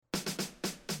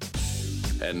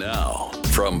And now,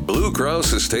 from Blue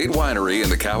Grouse Estate Winery in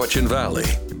the Cowichan Valley,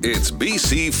 it's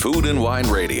BC Food and Wine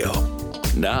Radio.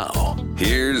 Now,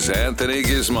 here's Anthony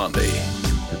Gismondi.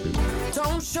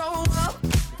 Don't show up,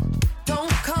 don't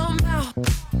come out,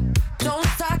 don't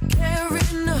start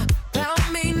caring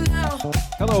about me now.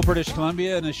 Hello, British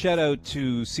Columbia, and a shout out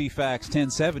to CFAX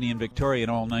 1070 in Victoria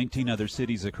and all 19 other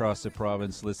cities across the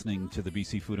province listening to the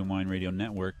BC Food and Wine Radio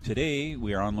Network. Today,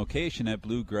 we are on location at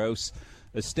Blue Grouse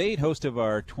Estate, host of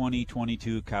our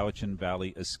 2022 Cowichan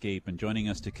Valley Escape. And joining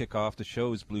us to kick off the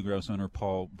show is Blue Grouse owner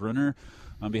Paul Brunner.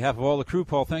 On behalf of all the crew,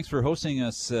 Paul, thanks for hosting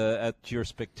us at your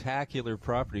spectacular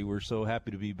property. We're so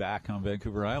happy to be back on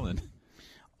Vancouver Island.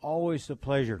 Always a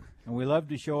pleasure, and we love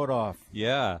to show it off.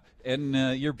 Yeah,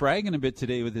 and you're bragging a bit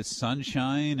today with this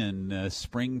sunshine and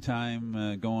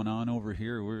springtime going on over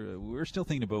here. We're still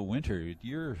thinking about winter.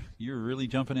 You're really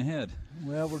jumping ahead.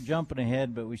 Well, we're jumping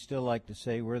ahead, but we still like to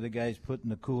say we're the guys putting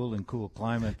the cool in cool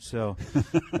climate. So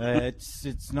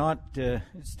it's not.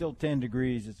 It's still 10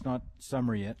 degrees. It's not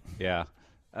summer yet. Yeah.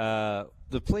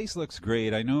 The place looks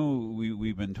great. I know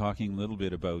we've been talking a little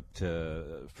bit about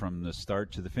from the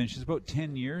start to the finish. It's about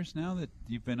 10 years now that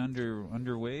you've been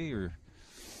underway, or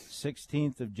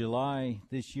 16th of July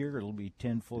this year, it'll be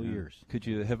 10 full years. Could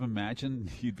you have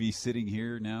imagined you'd be sitting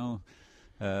here now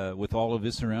with all of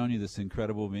this around you, this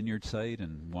incredible vineyard site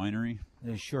and winery?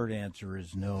 The short answer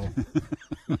is no.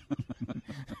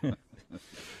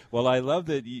 Well, I love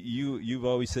that you've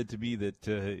always said to me that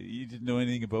you didn't know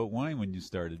anything about wine when you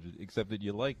started, except that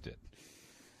you liked it.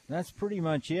 That's pretty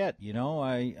much it. You know,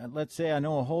 let's say I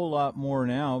know a whole lot more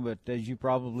now, but as you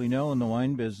probably know in the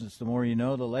wine business, the more you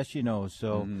know, the less you know.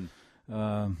 So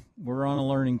we're on a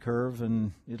learning curve,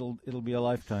 and it'll be a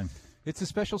lifetime. It's a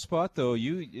special spot, though.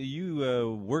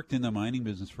 You worked in the mining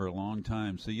business for a long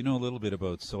time, so you know a little bit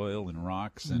about soil and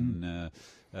rocks, and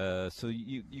so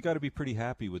you got to be pretty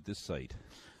happy with this site.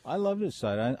 I love this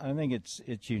site. I think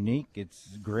it's unique.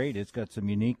 It's great. It's got some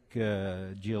unique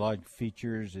geologic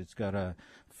features. It's got a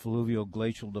fluvial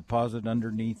glacial deposit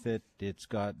underneath it. It's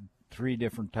got 3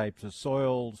 different types of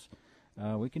soils.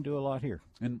 We can do a lot here.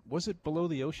 And was it below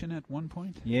the ocean at one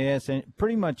point? Yes, and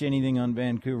pretty much anything on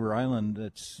Vancouver Island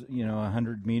that's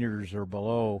 100 meters or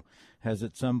below has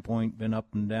at some point been up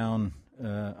and down,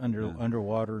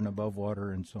 underwater and above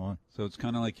water and so on. So it's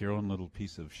kind of like your own little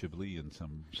piece of Chablis in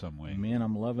some way. Man,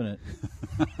 I'm loving it.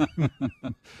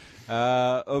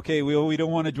 Okay, we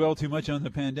don't want to dwell too much on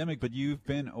the pandemic, but you've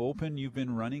been open, you've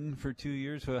been running for 2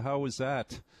 years. How was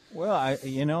that? Well, I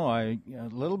a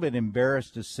little bit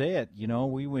embarrassed to say it. You know,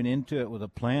 we went into it with a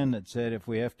plan that said if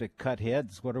we have to cut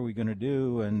heads, what are we going to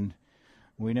do? And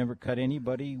we never cut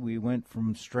anybody. We went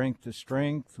from strength to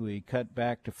strength. We cut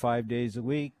back to 5 days a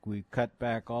week. We cut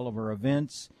back all of our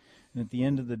events. And at the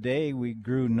end of the day, we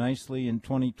grew nicely in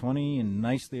 2020 and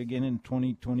nicely again in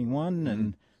 2021.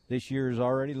 And this year is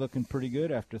already looking pretty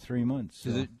good after 3 months.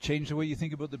 Does it change the way you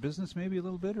think about the business maybe a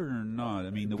little bit or not? I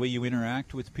mean, the way you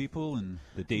interact with people and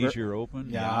the days you're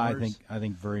open? Yeah, I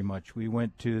think very much. We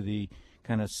went to the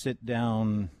kind of sit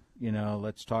down,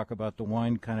 let's talk about the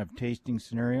wine kind of tasting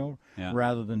scenario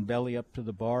rather than belly up to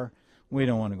the bar. We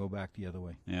don't want to go back the other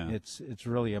way. Yeah. It's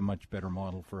really a much better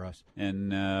model for us.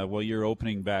 And while you're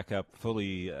opening back up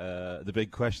fully, the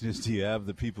big question is, do you have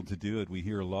the people to do it? We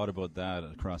hear a lot about that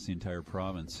across the entire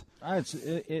province.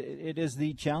 It is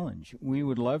the challenge. We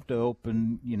would love to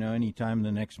open, any time in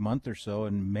the next month or so.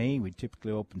 In May, we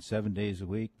typically open 7 days a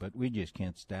week, but we just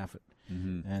can't staff it.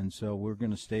 And so we're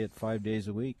going to stay at 5 days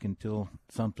a week until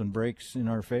something breaks in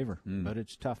our favor. But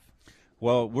it's tough.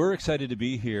 Well, we're excited to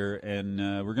be here, and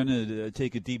we're going to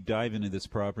take a deep dive into this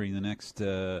property in the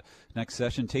next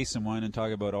session, taste some wine, and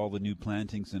talk about all the new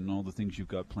plantings and all the things you've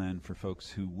got planned for folks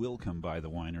who will come by the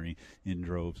winery in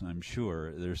droves, I'm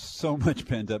sure. There's so much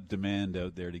pent-up demand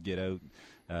out there to get out,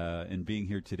 and being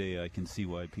here today, I can see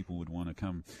why people would want to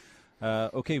come.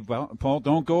 Okay, Paul,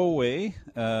 don't go away.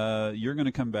 You're going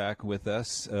to come back with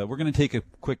us. We're going to take a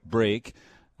quick break.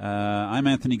 I'm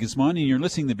Anthony Gismondi, and you're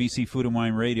listening to BC Food and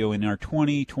Wine Radio in our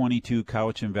 2022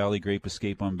 Cowichan Valley Grape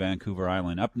Escape on Vancouver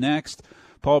Island. Up next,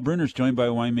 Paul Brunner's joined by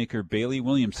winemaker Bailey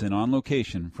Williamson on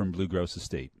location from Blue Grouse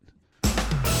Estate.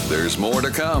 There's more to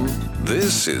come.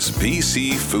 This is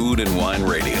BC Food and Wine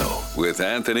Radio with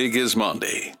Anthony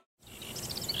Gismondi.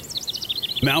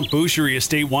 Mount Boucherie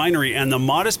Estate Winery and the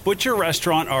Modest Butcher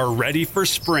Restaurant are ready for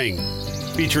spring.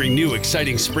 Featuring new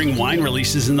exciting spring wine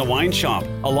releases in the wine shop,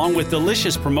 along with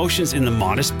delicious promotions in the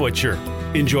Modest Butcher.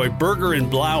 Enjoy Burger and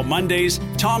Blau Mondays,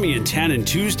 Tommy and Tannen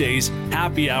Tuesdays,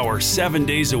 happy hour 7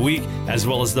 days a week, as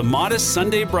well as the Modest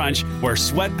Sunday Brunch, where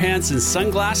sweatpants and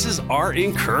sunglasses are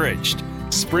encouraged.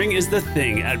 Spring is the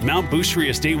thing at Mount Boucherie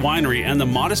Estate Winery and the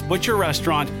Modest Butcher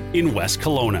Restaurant in West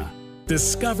Kelowna.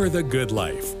 Discover the good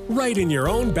life right in your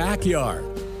own backyard.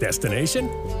 Destination?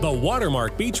 The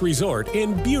Watermark Beach Resort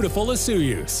in beautiful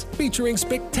Osoyoos, featuring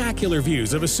spectacular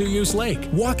views of Osoyoos Lake,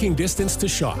 walking distance to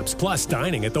shops, plus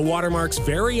dining at the Watermark's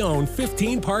very own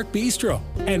 15-park bistro.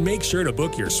 And make sure to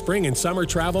book your spring and summer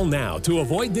travel now to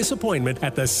avoid disappointment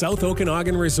at the South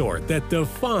Okanagan Resort that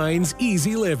defines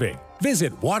easy living.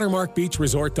 Visit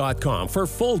watermarkbeachresort.com for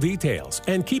full details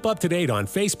and keep up to date on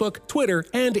Facebook, Twitter,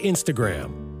 and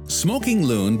Instagram. Smoking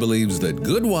Loon believes that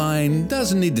good wine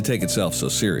doesn't need to take itself so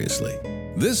seriously.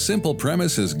 This simple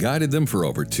premise has guided them for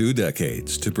over 2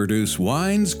 decades to produce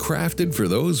wines crafted for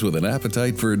those with an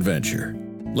appetite for adventure,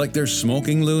 like their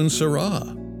Smoking Loon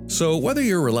Syrah. So whether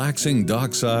you're relaxing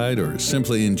dockside or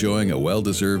simply enjoying a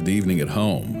well-deserved evening at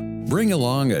home, bring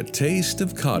along a taste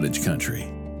of cottage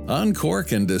country.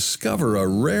 Uncork and discover a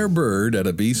rare bird at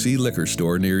a BC liquor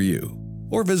store near you.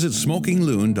 Or visit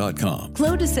smokingloon.com.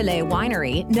 Clos du Soleil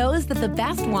Winery knows that the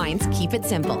best wines keep it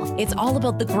simple. It's all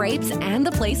about the grapes and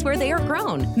the place where they are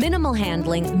grown. Minimal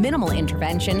handling, minimal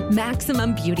intervention,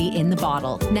 maximum beauty in the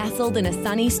bottle. Nestled in a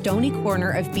sunny, stony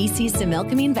corner of BC's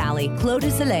Similkameen Valley, Clos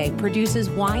du Soleil produces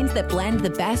wines that blend the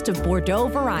best of Bordeaux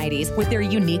varieties with their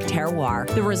unique terroir.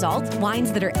 The result?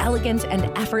 Wines that are elegant and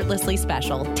effortlessly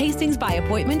special. Tastings by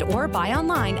appointment or buy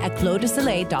online at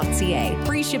closdusoleil.ca.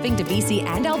 Free shipping to BC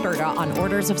and Alberta on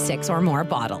orders of 6 or more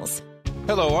bottles.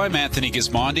 Hello, I'm Anthony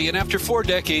Gismondi, and after 4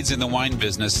 decades in the wine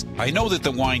business, I know that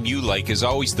the wine you like is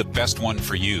always the best one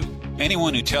for you.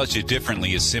 Anyone who tells you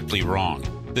differently is simply wrong.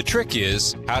 The trick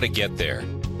is how to get there.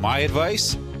 My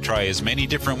advice? Try as many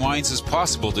different wines as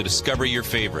possible to discover your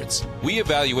favorites. We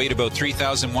evaluate about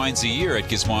 3,000 wines a year at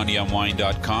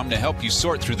GismondiOnWine.com to help you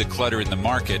sort through the clutter in the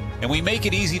market, and we make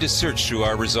it easy to search through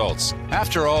our results.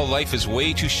 After all, life is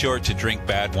way too short to drink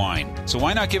bad wine, so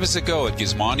why not give us a go at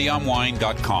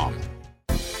GismondiOnWine.com.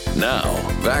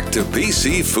 Now, back to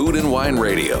BC Food and Wine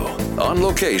Radio, on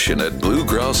location at Blue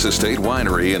Grouse Estate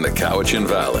Winery in the Cowichan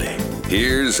Valley.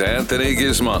 Here's Anthony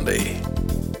Gismondi.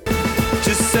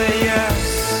 Just say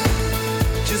yes.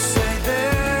 Just say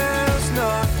there's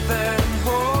nothing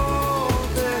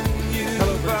holding you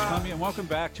Hello, British back. Columbia, and welcome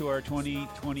back to our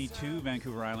 2022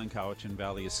 Vancouver Island Cowichan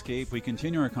Valley Escape. We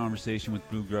continue our conversation with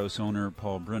Blue Grouse owner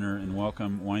Paul Brunner and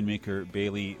welcome winemaker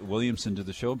Bailey Williamson to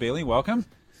the show. Bailey, welcome.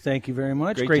 Thank you very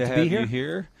much. Great to have be you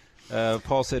here. here.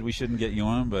 Paul said we shouldn't get you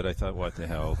on, but I thought, what the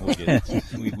hell? We'll get it.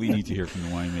 we need to hear from the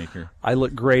winemaker. I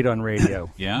look great on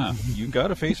radio. Yeah, you got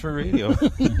a face for radio.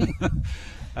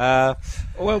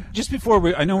 Well, just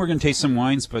before I know we're going to taste some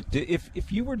wines, but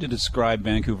if you were to describe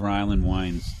Vancouver Island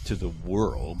wines to the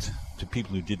world, to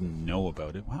people who didn't know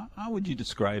about it, how would you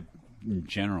describe in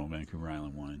general Vancouver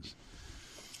Island wines?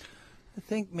 I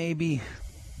think maybe,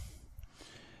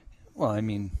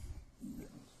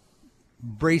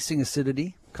 bracing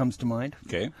acidity comes to mind.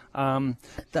 Okay.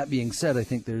 That being said, I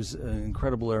think there's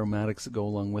incredible aromatics that go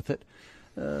along with it.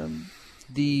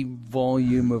 The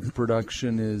volume of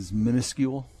production is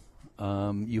minuscule.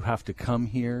 You have to come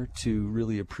here to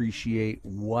really appreciate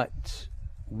what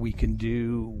we can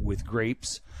do with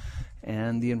grapes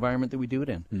and the environment that we do it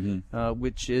in,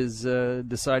 which is a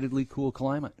decidedly cool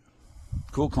climate.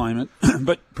 Cool climate,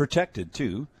 but protected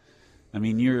too. I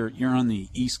mean, you're on the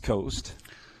East Coast,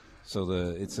 so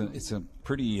it's a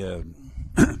pretty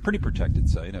pretty protected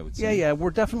site, I would say. Yeah,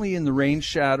 we're definitely in the rain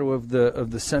shadow of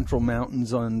the Central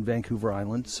Mountains on Vancouver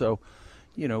Island. So,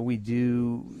 we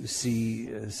do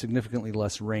see significantly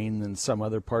less rain than some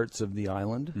other parts of the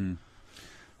island.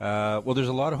 Well, there's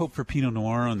a lot of hope for Pinot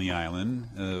Noir on the island,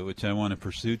 which I want to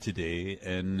pursue today.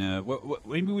 And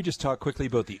maybe we just talk quickly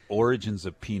about the origins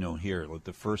of Pinot here, like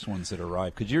the first ones that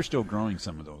arrived, because you're still growing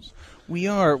some of those. We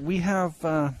are. We have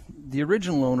the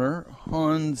original owner,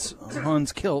 Hans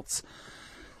Kiltz.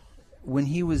 When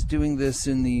he was doing this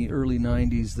in the early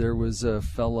 90s, there was a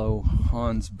fellow,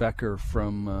 Hans Becker,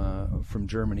 from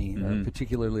Germany,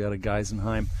 particularly out of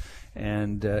Geisenheim.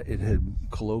 And it had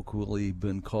colloquially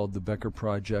been called the Becker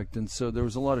Project, and so there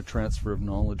was a lot of transfer of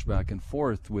knowledge back and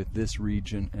forth with this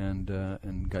region and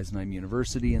Geisenheim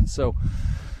University. And so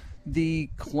the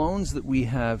clones that we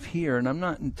have here, and I'm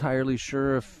not entirely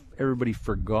sure if everybody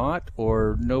forgot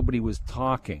or nobody was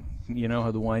talking. You know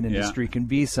how the wine industry can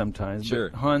be sometimes. Sure.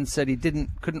 But Hans said he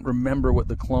couldn't remember what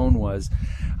the clone was.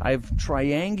 I've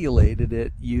triangulated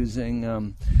it using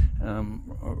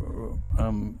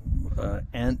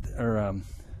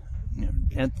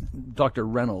and Dr.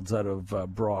 Reynolds out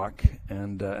of Brock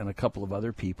and a couple of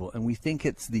other people, and we think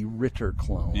it's the Ritter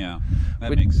clone. Yeah,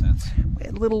 that makes sense.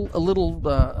 A little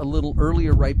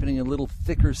earlier ripening, a little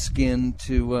thicker skin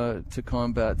to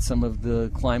combat some of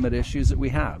the climate issues that we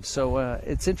have. So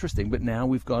it's interesting. But now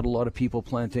we've got a lot of people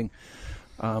planting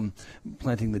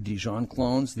the Dijon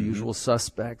clones, the usual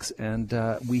suspects, and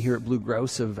we here at Blue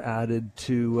Grouse have added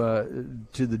to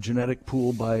the genetic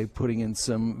pool by putting in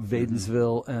some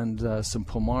Vadensville and some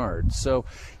Pomard. So,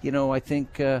 I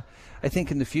think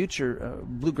in the future,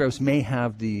 Blue Grouse may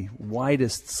have the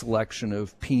widest selection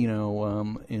of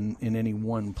Pinot in any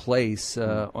one place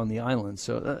on the island.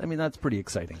 So, that's pretty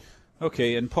exciting.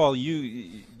 Okay, and Paul,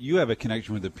 you have a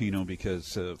connection with the Pinot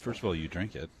because, first of all, you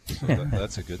drink it. So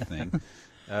that's a good thing.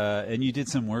 And you did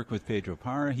some work with Pedro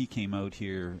Parra. He came out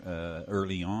here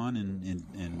early on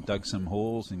and dug some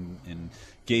holes and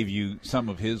gave you some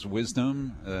of his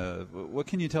wisdom. What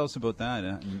can you tell us about that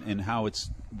and how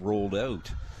it's rolled out?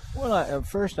 Well, at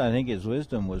first I think his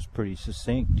wisdom was pretty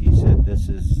succinct. He said, "This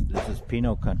is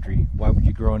Pinot country. Why would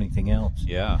you grow anything else?"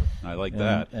 Yeah, I like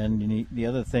that. And the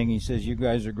other thing, he says, "You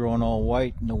guys are growing all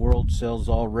white, and the world sells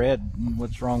all red.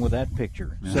 What's wrong with that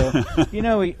picture?" So,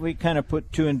 we kind of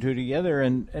put two and two together,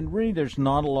 and really, there's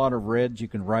not a lot of reds you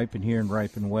can ripen here and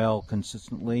ripen well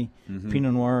consistently.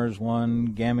 Pinot Noir is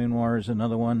one, Gamay Noir is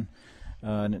another one.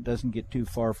 And it doesn't get too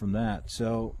far from that.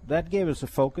 So that gave us a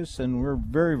focus, and we're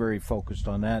very, very focused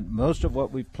on that. Most of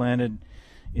what we've planted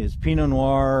is Pinot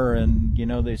Noir, and,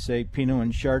 they say Pinot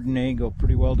and Chardonnay go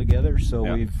pretty well together.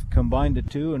 So we've combined the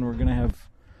two, and we're going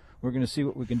to see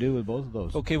what we can do with both of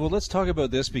those. Okay, well, let's talk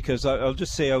about this because I'll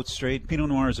just say out straight, Pinot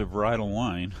Noir is a varietal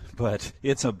wine, but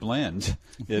it's a blend.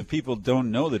 People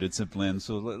don't know that it's a blend,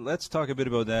 so let's talk a bit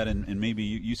about that, and maybe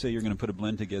you say you're going to put a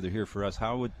blend together here for us.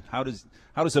 How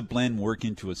does a blend work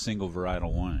into a single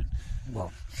varietal wine?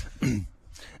 Well,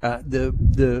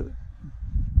 the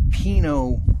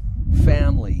Pinot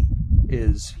family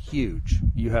is huge.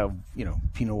 You have,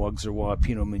 Pinot Auxerrois,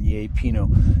 Pinot Meunier,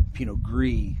 Pinot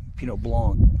Gris, Pinot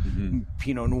Blanc,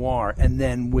 Pinot Noir, and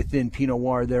then within Pinot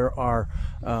Noir there are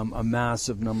a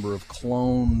massive number of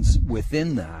clones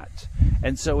within that,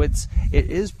 and so it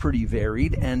is pretty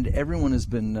varied, and everyone has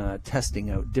been testing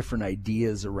out different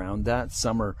ideas around that.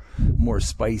 Some are more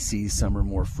spicy, some are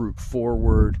more fruit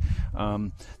forward.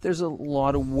 There's a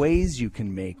lot of ways you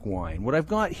can make wine. What I've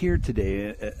got here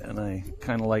today, and I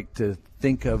kind of like to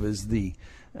think of as the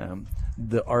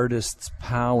artist's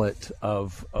palette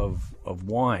of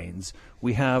wines.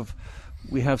 We have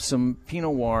some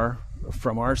Pinot Noir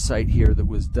from our site here that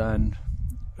was done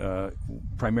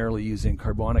primarily using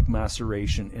carbonic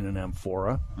maceration in an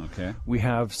amphora. Okay. We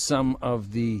have some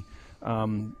of the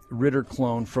Ritter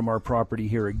clone from our property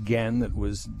here again that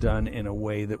was done in a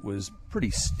way that was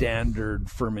pretty standard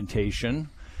fermentation.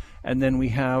 And then we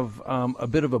have a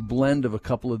bit of a blend of a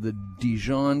couple of the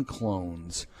Dijon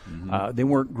clones. They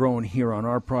weren't grown here on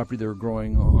our property. They were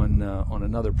growing on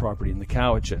another property in the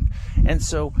Cowichan. And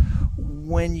so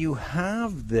when you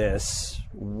have this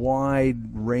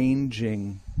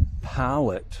wide-ranging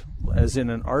palette, as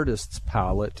in an artist's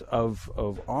palette of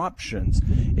options,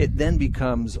 it then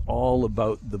becomes all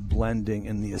about the blending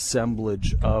and the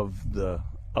assemblage of the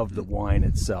wine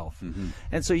itself.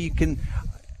 And so you can...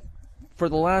 For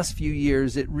the last few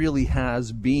years, it really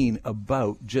has been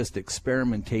about just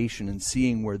experimentation and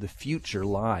seeing where the future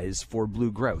lies for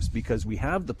Blue Grouse, because we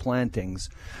have the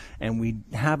plantings and we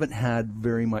haven't had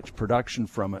very much production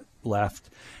from it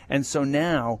left. And so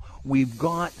now we've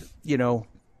got,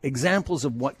 examples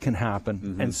of what can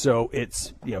happen. And so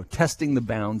it's, testing the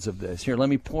bounds of this. Here, let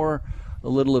me pour a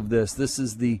little of this. This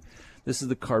is the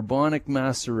carbonic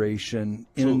maceration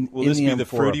in will this the be amphora. The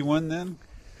fruity one then?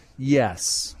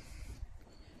 Yes.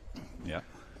 Yeah.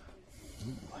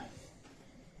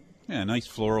 Yeah, nice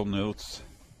floral notes.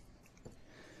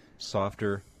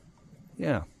 Softer.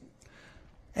 Yeah.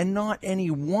 And not any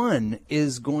one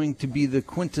is going to be the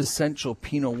quintessential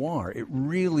Pinot Noir. It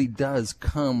really does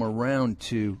come around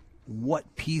to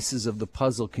what pieces of the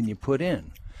puzzle can you put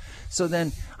in. So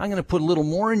then I'm going to put a little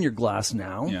more in your glass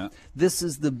now. Yeah. This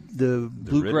is the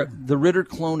Ritter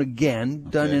clone again,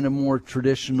 done in a more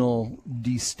traditional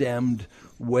destemmed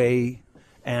way.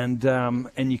 And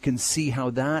you can see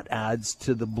how that adds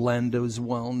to the blend as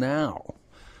well now.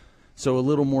 So a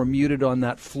little more muted on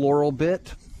that floral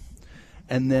bit,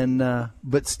 and then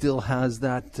but still has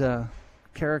that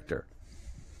character.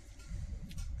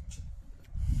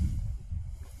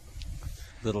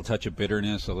 Little touch of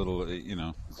bitterness, a little,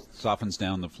 softens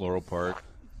down the floral part,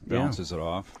 balances it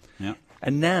off. Yeah.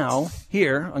 And now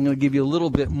here I'm going to give you a little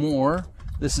bit more.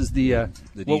 This is the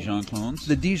Dijon clones.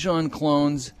 The Dijon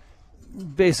clones.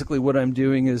 basically what I'm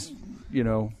doing is,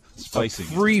 spicing,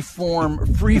 free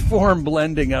form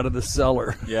blending out of the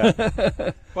cellar. Yeah.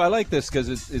 Well, I like this because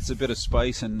it's a bit of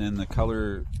spice and the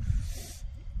color.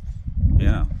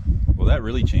 Yeah. Well, that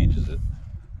really changes it.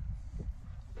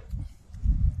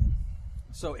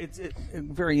 So it's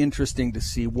very interesting to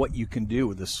see what you can do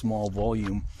with a small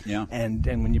volume. Yeah. And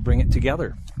when you bring it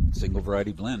together. Single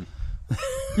variety blend.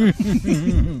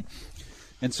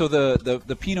 And so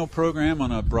the Pinot program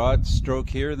on a broad stroke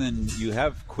here, then you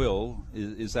have Quill.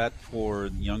 Is that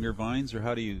for younger vines, or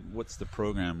what's the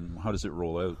program? How does it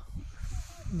roll out?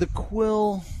 The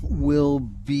Quill will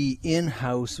be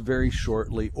in-house very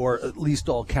shortly, or at least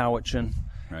all Cowichan.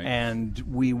 Right. And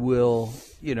we will,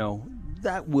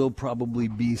 that will probably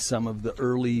be some of the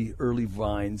early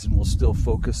vines, and we'll still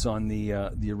focus on the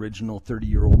original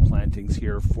 30-year-old plantings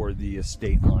here for the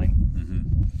estate line. Mm-hmm.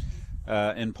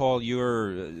 And Paul,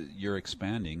 you're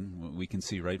expanding. We can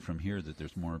see right from here that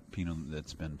there's more Pinot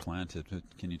that's been planted.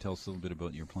 Can you tell us a little bit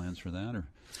about your plans for that? Or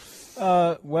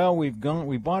well, we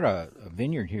bought a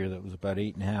vineyard here that was about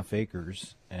 8.5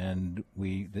 acres, and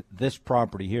this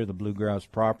property here, the Bluegrouse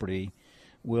property,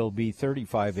 will be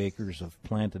 35 acres of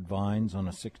planted vines on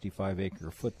a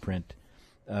 65-acre footprint.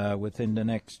 Within the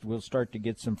next, we'll start to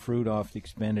get some fruit off the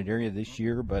expanded area this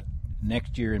year, but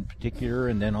next year in particular,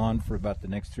 and then on for about the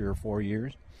next 3 or 4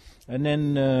 years. And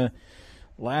then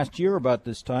last year about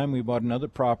this time, we bought another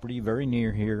property very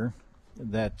near here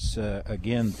that's,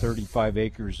 again, 35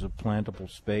 acres of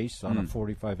plantable space on a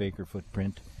 45-acre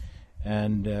footprint.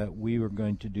 And we were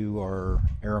going to do our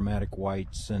aromatic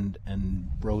whites and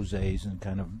rosés and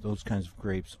kind of those kinds of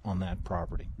grapes on that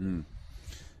property. Mm.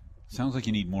 Sounds like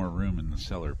you need more room in the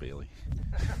cellar, Bailey.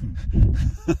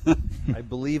 I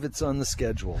believe it's on the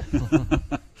schedule.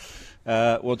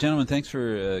 Well, gentlemen, thanks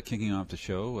for kicking off the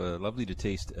show. Lovely to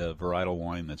taste a varietal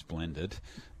wine that's blended.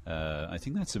 I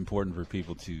think that's important for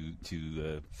people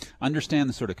to understand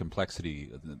the sort of complexity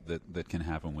that can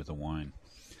happen with a wine.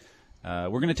 We're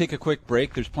going to take a quick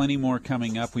break. There's plenty more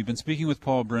coming up. We've been speaking with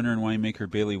Paul Brunner and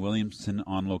winemaker Bailey Williamson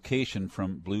on location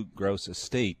from Bluegrouse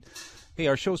Estate. Hey,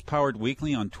 our show's powered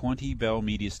weekly on 20 Bell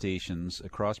media stations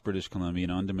across British Columbia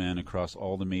and on demand across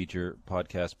all the major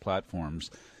podcast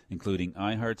platforms, including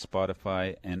iHeart,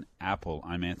 Spotify, and Apple.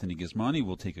 I'm Anthony Gismondi.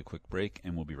 We'll take a quick break,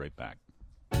 and we'll be right back.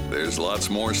 There's lots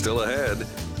more still ahead.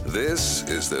 This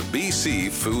is the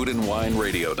BC Food and Wine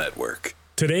Radio Network.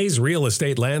 Today's real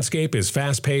estate landscape is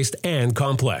fast-paced and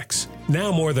complex.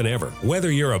 Now more than ever, whether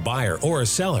you're a buyer or a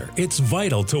seller, it's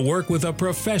vital to work with a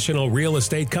professional real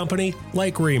estate company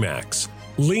like RE/MAX.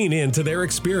 Lean into their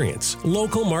experience,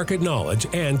 local market knowledge,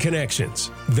 and connections.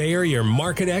 They are your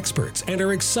market experts and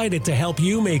are excited to help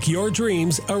you make your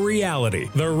dreams a reality.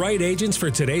 The right agents for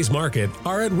today's market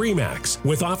are at RE/MAX,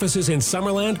 with offices in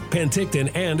Summerland, Penticton,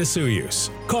 and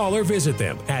Osoyoos. Call or visit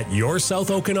them at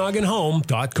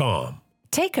yoursouthokenoghanhome.com.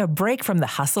 Take a break from the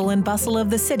hustle and bustle of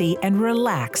the city and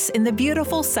relax in the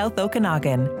beautiful South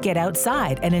Okanagan. Get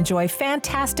outside and enjoy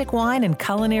fantastic wine and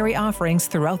culinary offerings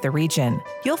throughout the region.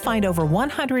 You'll find over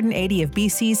 180 of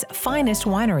BC's finest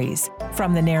wineries,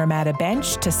 from the Naramata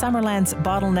Bench to Summerland's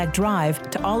Bottleneck Drive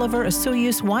to Oliver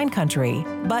Osoyoos Wine Country.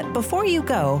 But before you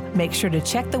go, make sure to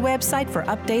check the website for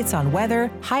updates on weather,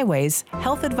 highways,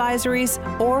 health advisories,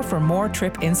 or for more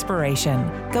trip inspiration.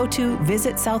 Go to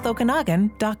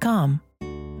visitsouthookanagan.com.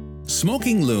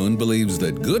 Smoking Loon believes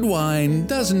that good wine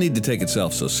doesn't need to take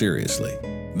itself so seriously.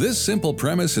 This simple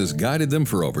premise has guided them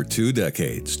for over 2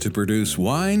 decades to produce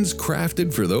wines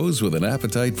crafted for those with an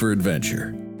appetite for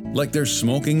adventure, like their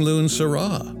Smoking Loon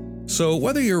Syrah. So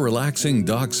whether you're relaxing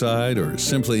dockside or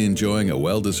simply enjoying a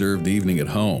well-deserved evening at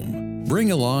home,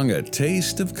 bring along a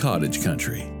taste of cottage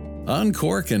country.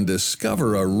 Uncork and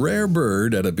discover a rare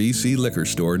bird at a BC liquor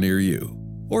store near you,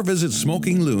 or visit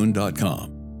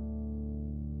smokingloon.com.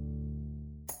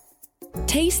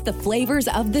 Taste the flavors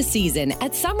of the season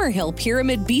at Summerhill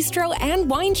Pyramid Bistro and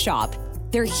Wine Shop.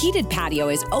 Their heated patio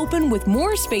is open with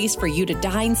more space for you to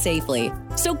dine safely.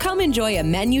 So come enjoy a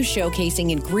menu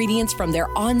showcasing ingredients from their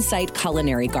on-site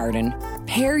culinary garden.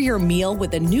 Pair your meal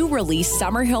with a new release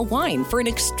Summerhill wine for an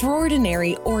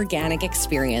extraordinary organic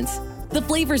experience. The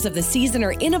flavors of the season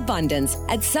are in abundance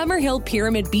at Summerhill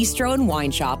Pyramid Bistro and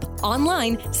Wine Shop.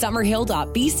 Online,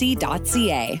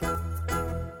 summerhill.bc.ca.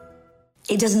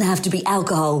 It doesn't have to be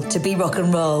alcohol to be rock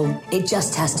and roll. It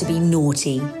just has to be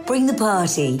naughty. Bring the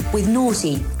party with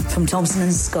Naughty from Thompson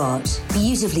 & Scott.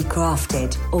 Beautifully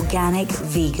crafted, organic,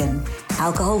 vegan,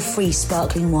 alcohol-free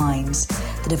sparkling wines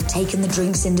that have taken the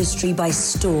drinks industry by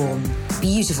storm.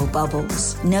 Beautiful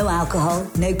bubbles. No alcohol,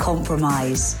 no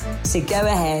compromise. So go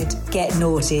ahead, get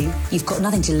naughty. You've got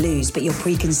nothing to lose but your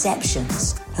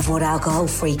preconceptions of what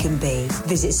alcohol-free can be.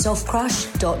 Visit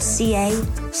softcrush.ca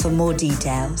for more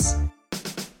details.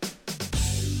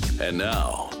 And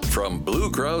now, from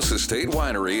Blue Grouse Estate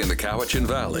Winery in the Cowichan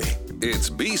Valley, it's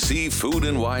BC Food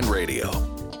and Wine Radio.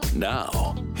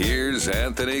 Now, here's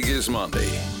Anthony Gismondi.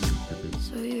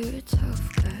 So you're a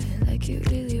tough guy, like you're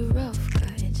really a rough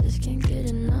guy. Just can't get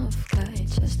enough guy,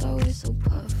 just always so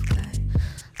puff guy.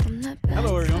 I'm that bad.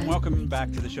 Hello, everyone. Welcome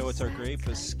back to the show. It's our Grape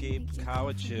Escape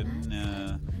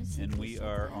Cowichan, and we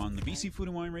are on the BC Food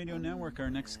and Wine Radio Network.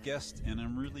 Our next guest, and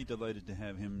I'm really delighted to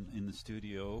have him in the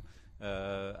studio.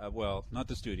 Well, not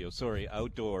the studio, sorry,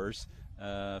 outdoors,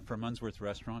 from Unsworth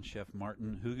Restaurant, Chef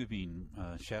Martin Hugeveen.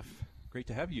 Chef, great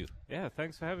to have you. Yeah,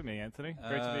 thanks for having me, Anthony.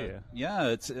 Great to be here. Yeah,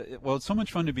 it's so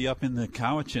much fun to be up in the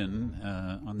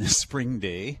Cowichan on this spring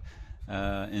day,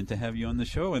 and to have you on the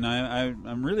show. And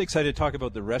I'm really excited to talk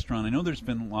about the restaurant. I know there's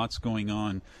been lots going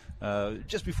on.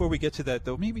 Just before we get to that,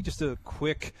 though, maybe just a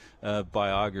quick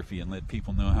biography and let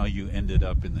people know how you ended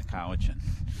up in the Cowichan.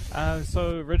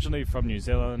 So originally from New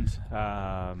Zealand,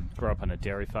 grew up on a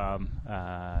dairy farm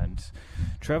and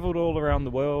travelled all around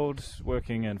the world,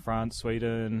 working in France,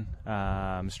 Sweden,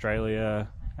 Australia,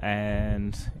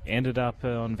 and ended up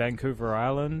on Vancouver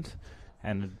Island.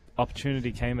 And an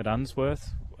opportunity came at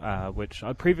Unsworth, which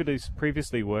I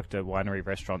previously worked at winery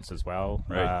restaurants as well.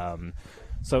 Right.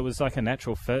 So it was like a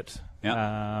natural fit.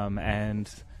 Yeah. And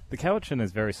the Cowichan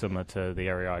is very similar to the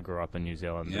area I grew up in New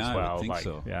Zealand as well. I would think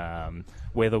so.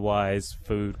 Weather-wise,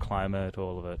 food, climate,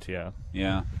 all of it, yeah.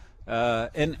 Yeah.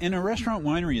 And in a restaurant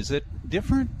winery, is it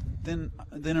different than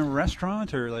a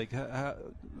restaurant, or like, how,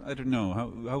 I don't know,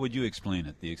 how would you explain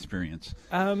it, the experience?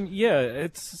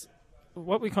 It's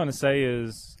what we kind of say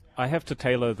is I have to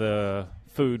tailor the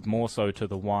food more so to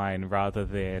the wine rather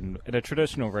than in a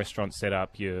traditional restaurant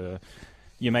setup.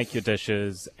 You make your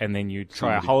dishes and then you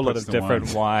try a whole lot of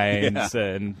different wines.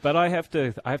 Yeah. But I have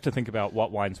to think about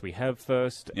what wines we have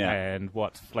first, Yeah. and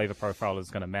what flavor profile is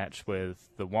going to match with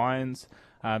the wines.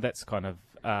 That's kind of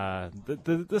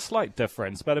the slight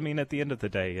difference. But I mean, at the end of the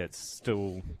day, it's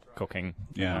still cooking.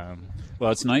 Yeah.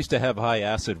 Well, it's nice to have high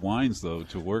acid wines, though,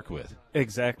 to work with.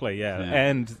 Exactly, yeah.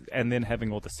 And then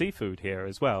having all the seafood here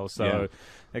as well, so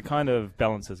it kind of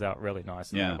balances out really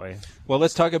nice in that way. Well,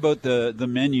 let's talk about the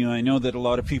menu. I know that a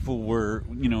lot of people were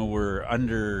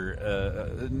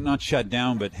under not shut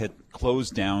down, but had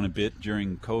closed down a bit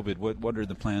during COVID. What are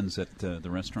the plans at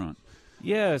the restaurant?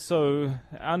 Yeah, so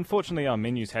unfortunately our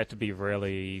menus had to be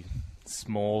really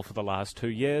small for the last 2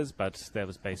 years, but that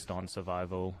was based on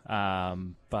survival.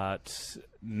 But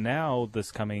now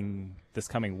this coming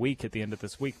week, at the end of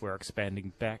this week, we're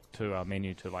expanding back to our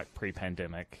menu to like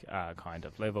pre-pandemic kind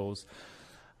of levels.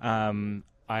 I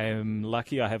am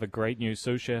lucky I have a great new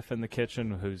sous chef in the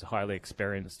kitchen who's highly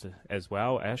experienced as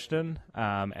well, Ashton,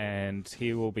 and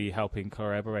he will be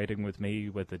collaborating with me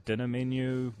with the dinner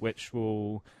menu,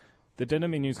 the dinner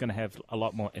menu is going to have a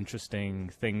lot more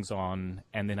interesting things on,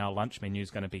 and then our lunch menu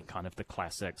is going to be kind of the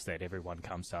classics that everyone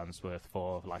comes to Unsworth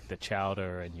for, like the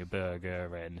chowder and your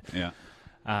burger and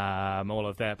all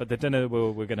of that. But the dinner,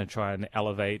 we're going to try and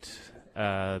elevate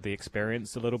the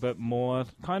experience a little bit more,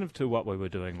 kind of to what we were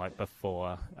doing like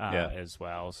before as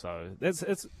well. So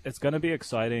it's going to be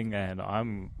exciting, and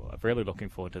I'm really looking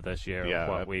forward to this year of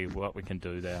what we can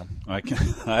do there. I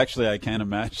can't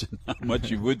imagine how much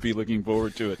you would be looking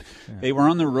forward to it. Yeah. Hey, we're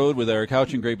on the road with our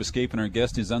Cowichan Grape Escape, and our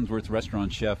guest is Unsworth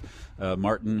Restaurant chef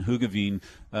Martin Hugeveen.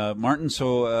 Martin,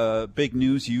 so big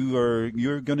news!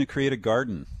 You're going to create a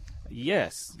garden.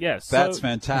 Yes. That's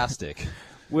fantastic.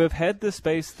 We've had the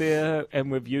space there, and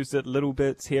we've used it little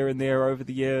bits here and there over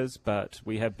the years, but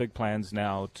we have big plans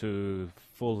now to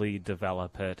fully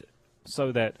develop it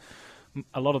so that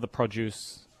a lot of the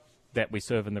produce that we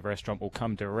serve in the restaurant will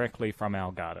come directly from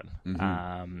our garden.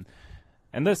 Mm-hmm.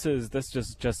 And this is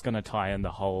just going to tie in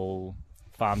the whole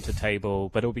farm to table,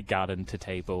 but it'll be garden to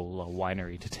table or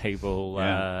winery to table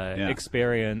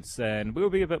experience, and we'll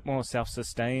be a bit more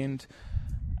self-sustained.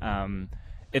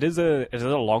 It is a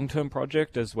long-term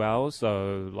project as well,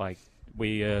 so like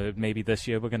we maybe this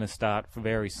year we're going to start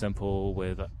very simple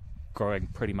with growing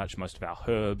pretty much most of our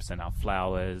herbs and our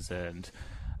flowers and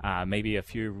maybe a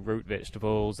few root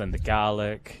vegetables and the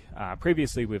garlic.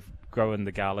 Previously we've grown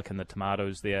the garlic and the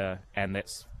tomatoes there, and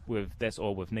that's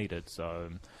all we've needed.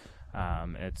 So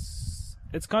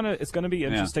It's going to be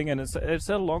interesting, and it's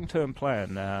a long-term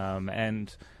plan.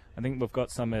 And I think we've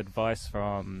got some advice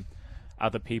from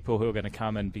other people who are going to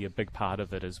come and be a big part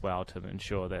of it as well to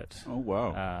ensure that. Oh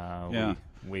wow!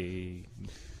 We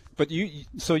But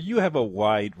you have a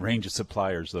wide range of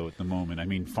suppliers though at the moment. I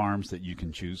mean, farms that you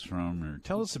can choose from. Or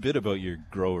tell us a bit about your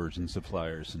growers and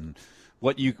suppliers and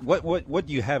what do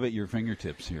you have at your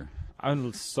fingertips here?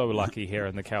 I'm so lucky here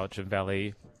in the Cowichan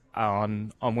Valley.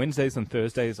 On Wednesdays and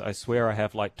Thursdays, I swear I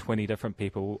have like 20 different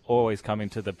people always coming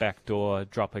to the back door,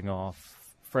 dropping off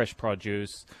fresh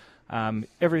produce,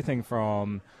 everything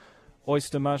from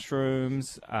oyster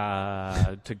mushrooms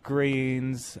to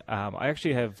greens. I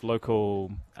actually have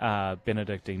local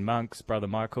Benedictine monks, Brother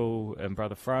Michael and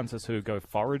Brother Francis, who go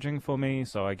foraging for me,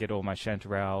 so I get all my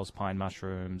chanterelles, pine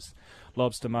mushrooms,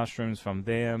 lobster mushrooms from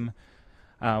them.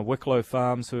 Wicklow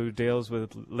Farms, who deals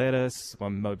with lettuce,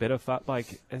 Mobetta Farm,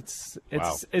 like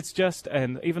it's just,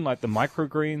 and even like the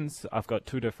microgreens, I've got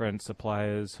 2 different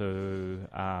suppliers who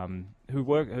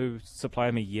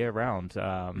supply me year round.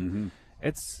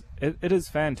 It is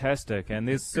fantastic, and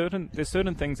there's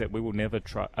certain things that we will never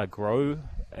grow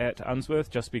at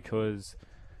Unsworth just because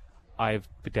I've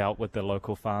dealt with the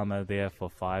local farmer there for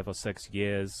 5 or 6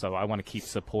 years, so I want to keep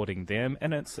supporting them,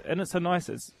 and it's a nice.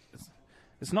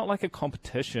 It's not like a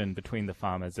competition between the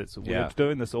farmers. We're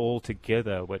doing this all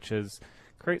together, which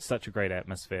creates such a great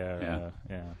atmosphere.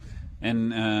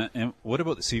 And what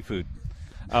about the seafood?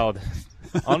 Oh,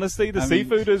 honestly, the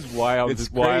seafood is why I'm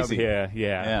here.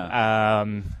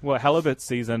 Well, halibut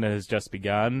season has just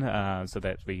begun, so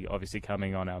that's obviously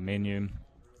coming on our menu.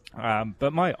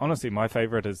 But my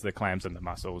favorite is the clams and the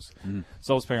mussels.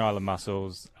 Salt Spring Island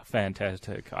mussels,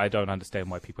 fantastic. I don't understand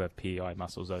why people have PEI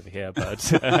mussels over here, but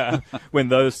when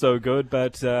those so good.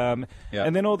 But and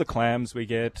then all the clams we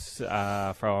get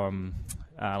from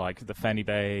like the Fanny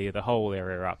Bay, the whole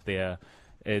area up there.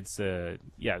 It's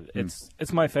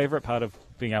it's my favorite part of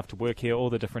being able to work here. All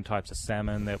the different types of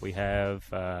salmon that we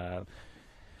have.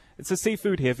 It's a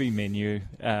seafood-heavy menu,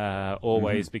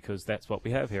 always, because that's what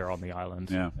we have here on the island.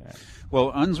 Yeah.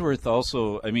 Well, Unsworth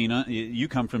also, I mean, you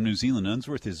come from New Zealand.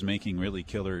 Unsworth is making really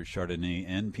killer Chardonnay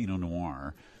and Pinot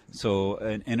Noir. So,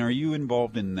 and are you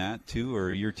involved in that too, or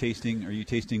are you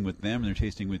tasting with them, and they're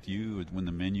tasting with you when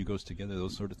the menu goes together,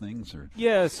 those sort of things? Or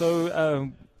yeah,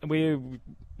 so we're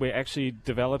actually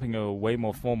developing a way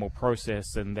more formal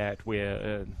process in that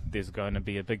there's going to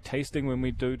be a big tasting when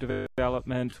we do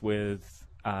development with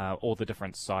all the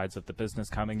different sides of the business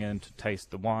coming in to taste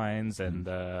the wines and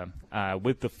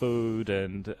with the food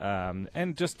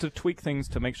and just to tweak things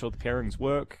to make sure the pairings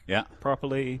work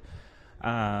properly.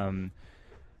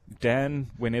 Dan,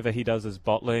 whenever he does his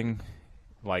bottling,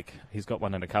 like he's got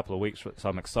one in a couple of weeks, which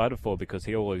I'm excited for because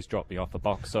he always dropped me off a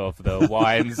box of the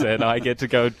wines and I get to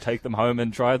go take them home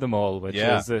and try them all, which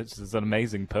is an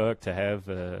amazing perk to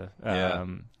have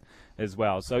as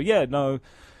well. So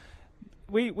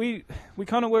we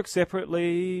kind of work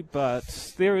separately,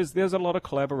 but there's a lot of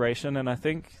collaboration, and I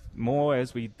think more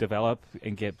as we develop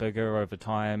and get bigger over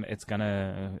time, it's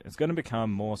gonna become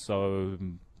more so.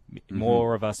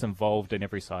 More of us involved in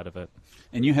every side of it.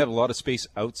 And you have a lot of space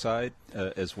outside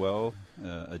as well,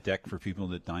 a deck for people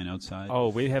that dine outside? Oh,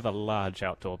 we have a large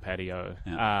outdoor patio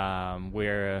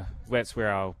where that's where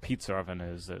our pizza oven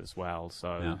is as well.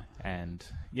 So and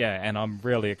I'm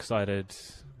really excited.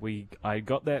 I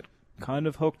got that kind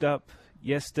of hooked up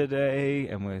yesterday,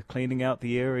 and we're cleaning out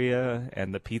the area,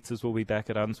 and the pizzas will be back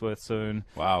at Unsworth soon.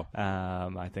 Wow.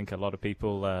 I think a lot of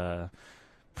people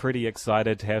pretty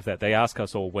excited to have that. They ask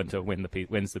us all winter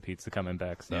when's the pizza coming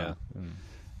back. So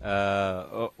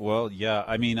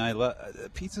I mean,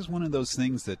 pizza's one of those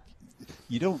things that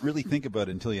you don't really think about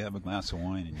it until you have a glass of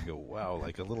wine and you go, wow,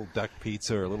 like a little duck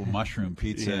pizza or a little mushroom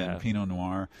pizza and Pinot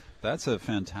Noir. That's a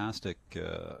fantastic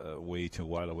way to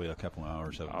while away a couple of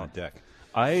hours out on the deck.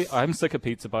 I'm sick of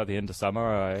pizza by the end of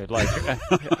summer.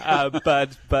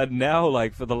 But now,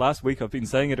 like for the last week, I've been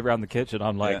saying it around the kitchen.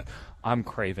 I'm like, I'm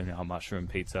craving our mushroom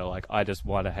pizza. Like I just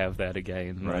want to have that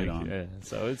again. Right on. Yeah,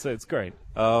 so it's great.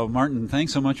 Martin,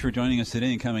 thanks so much for joining us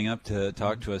today and coming up to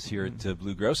talk to us here at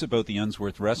Blue Grouse about the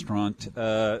Unsworth restaurant.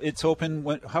 It's open.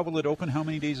 How will it open? How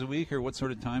many days a week, or what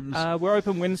sort of times? We're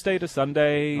open Wednesday to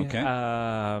Sunday.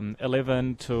 Okay.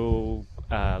 11 till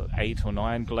 8 or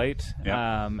 9 late.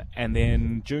 And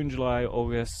then June, July,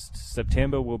 August,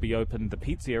 September will be open the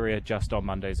pizza area just on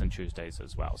Mondays and Tuesdays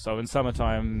as well. So in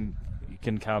summertime, you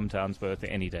can come to Unsworth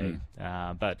any day.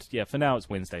 But for now it's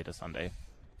Wednesday to Sunday.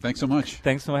 Thanks so much.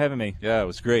 Thanks for having me. Yeah, it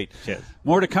was great. Cheers.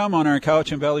 More to come on our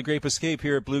Cowichan Valley Grape Escape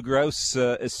here at Blue Grouse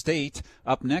Estate.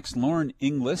 Up next, Lauren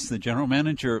Inglis, the general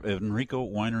manager of Enrico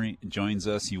Winery, joins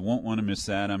us. You won't want to miss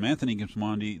that. I'm Anthony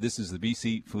Gismondi. This is the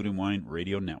BC Food and Wine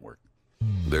Radio Network.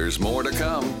 There's more to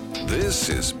come. This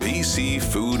is BC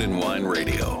Food and Wine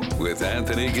Radio with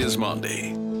Anthony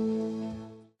Gismondi.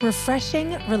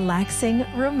 Refreshing, relaxing,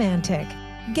 romantic.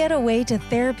 Get away to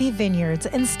Therapy Vineyards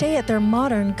and stay at their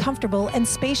modern, comfortable, and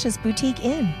spacious boutique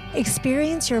inn.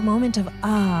 Experience your moment of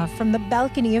from the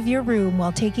balcony of your room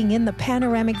while taking in the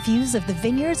panoramic views of the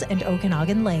vineyards and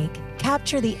Okanagan Lake.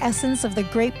 Capture the essence of the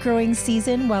grape growing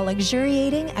season while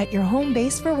luxuriating at your home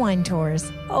base for wine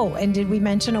tours. Oh, and did we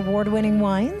mention award-winning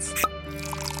wines?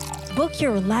 Book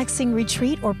your relaxing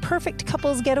retreat or perfect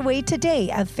couples getaway today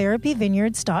at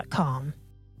therapyvineyards.com.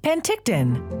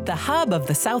 Penticton, the hub of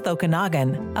the South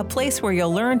Okanagan, a place where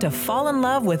you'll learn to fall in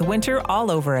love with winter all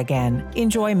over again.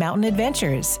 Enjoy mountain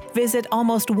adventures. Visit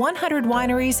almost 100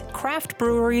 wineries, craft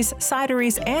breweries,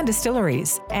 cideries, and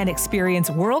distilleries, and experience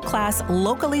world-class,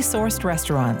 locally sourced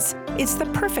restaurants. It's the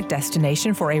perfect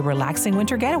destination for a relaxing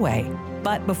winter getaway.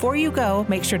 But before you go,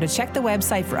 make sure to check the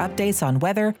website for updates on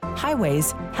weather,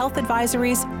 highways, health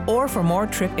advisories, or for more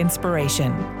trip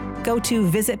inspiration. Go to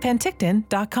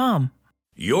visitpenticton.com.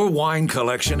 Your wine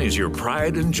collection is your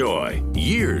pride and joy.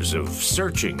 Years of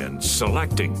searching and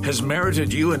selecting has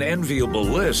merited you an enviable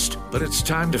list, but it's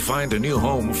time to find a new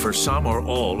home for some or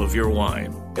all of your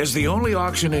wine. As the only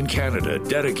auction in Canada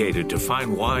dedicated to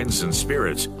fine wines and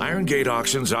spirits, Iron Gate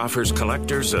Auctions offers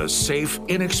collectors a safe,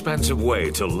 inexpensive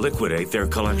way to liquidate their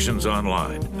collections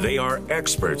online. They are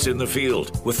experts in the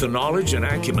field with the knowledge and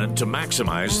acumen to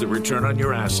maximize the return on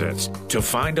your assets. To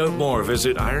find out more,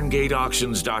 visit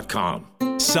IronGateAuctions.com.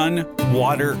 Sun,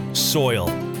 water, soil.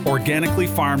 Organically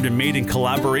farmed and made in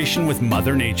collaboration with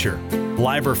Mother Nature.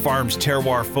 Liber Farms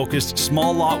terroir-focused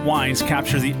small lot wines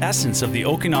capture the essence of the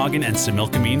Okanagan and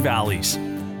Similkameen valleys.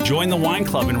 Join the wine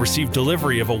club and receive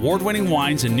delivery of award-winning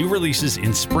wines and new releases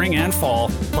in spring and fall,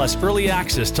 plus early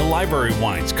access to library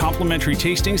wines, complimentary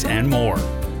tastings, and more.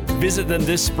 Visit them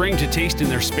this spring to taste in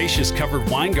their spacious covered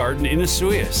wine garden in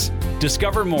Osoyoos.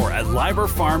 Discover more at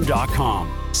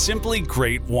liberfarm.com. Simply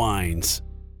great wines.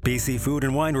 BC Food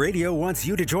and Wine Radio wants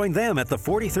you to join them at the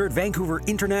 43rd Vancouver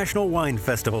International Wine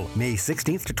Festival, May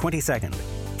 16th to 22nd.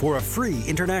 For a free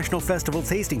International Festival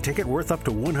tasting ticket worth up to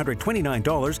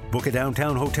 $129, book a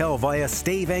downtown hotel via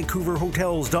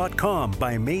stayvancouverhotels.com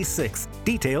by May 6th.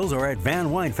 Details are at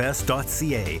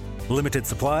vanwinefest.ca. Limited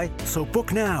supply, so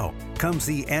book now. Come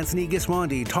see Anthony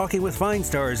Gismondi talking with wine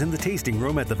stars in the tasting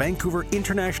room at the Vancouver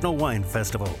International Wine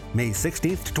Festival, May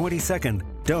 16th to 22nd.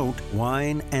 Don't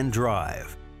wine and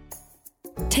drive.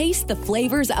 Taste the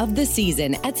flavors of the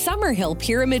season at Summerhill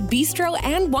Pyramid Bistro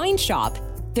and Wine Shop.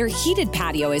 Their heated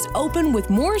patio is open with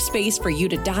more space for you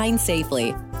to dine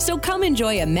safely. So come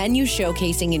enjoy a menu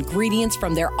showcasing ingredients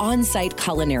from their on-site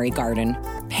culinary garden.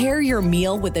 Pair your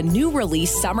meal with a new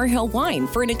release Summerhill wine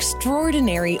for an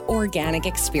extraordinary organic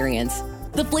experience.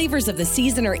 The flavors of the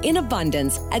season are in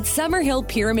abundance at Summerhill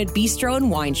Pyramid Bistro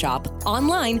and Wine Shop.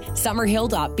 Online,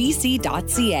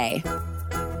 summerhill.bc.ca.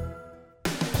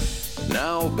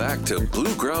 Now back to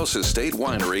Blue Grouse Estate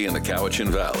Winery in the Cowichan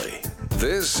Valley.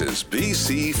 This is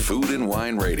BC Food and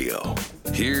Wine Radio.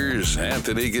 Here's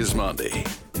Anthony Gismondi.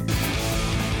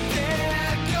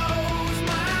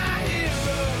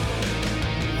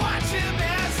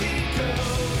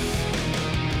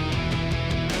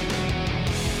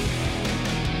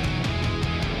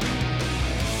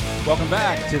 Welcome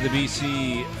back to the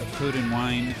BC Food and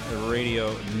Wine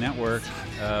Radio Network.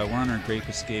 We're on our Grape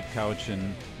Escape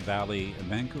Cowichan Valley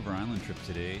Vancouver Island trip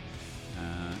today,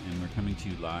 and we're coming to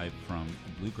you live from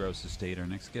Blue Grouse Estate. Our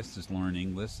next guest is Lauren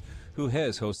Inglis, who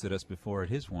has hosted us before at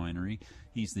his winery.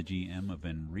 He's the GM of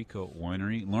Enrico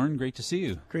Winery. Lauren, great to see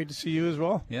you. Great to see you as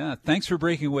well. Yeah, thanks for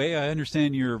breaking away. I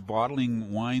understand you're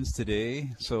bottling wines today.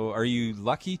 So are you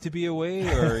lucky to be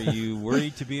away, or are you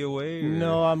worried to be away? Or?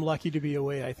 No, I'm lucky to be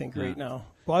away, I think, right now.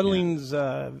 Bottling's,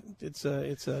 it's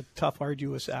a tough,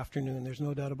 arduous afternoon. There's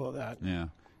no doubt about that. Yeah.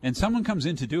 And someone comes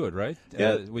in to do it, right?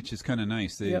 Yeah. Which is kind of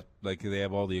nice. They they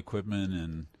have all the equipment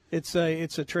and. It's a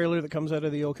trailer that comes out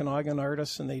of the Okanagan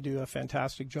artists, and they do a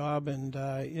fantastic job, and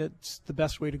it's the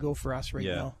best way to go for us right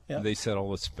now. Yeah. They set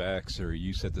all the specs, or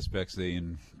you set the specs, they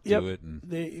do it. And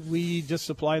we just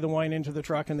supply the wine into the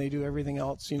truck, and they do everything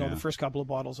else. You know, the first couple of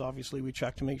bottles, obviously, we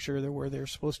check to make sure they're where they're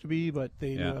supposed to be, but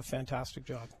they do a fantastic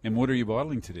job. And what are you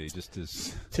bottling today, just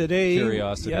as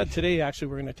curiosity? Yeah, today, actually,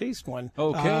 we're going to taste one.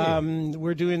 Okay.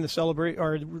 We're doing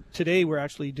today we're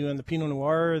actually doing the Pinot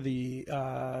Noir, the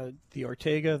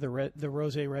Ortega, the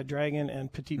Rosé Red Dragon,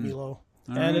 and Petit Milo.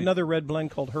 And right. another red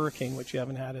blend called Hurricane, which you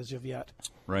haven't had as of yet.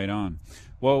 Right on.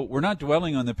 Well, we're not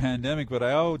dwelling on the pandemic, but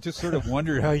I just sort of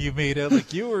wondered how you made it.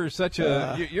 Like, you were such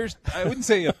you're I wouldn't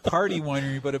say a party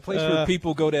winery, but a place where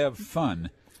people go to have fun.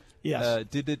 Yes.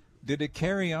 Did it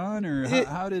carry on, or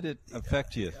how did it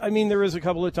affect you? I mean, there was a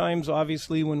couple of times,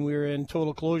 obviously, when we were in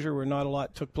total closure where not a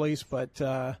lot took place, but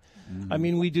I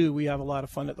mean, we have a lot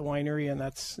of fun at the winery, and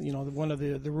that's, one of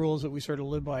the rules that we sort of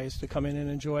live by is to come in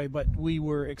and enjoy, but we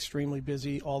were extremely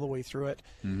busy all the way through it.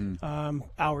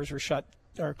 Hours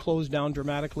were closed down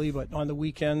dramatically, but on the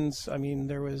weekends, I mean,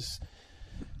 there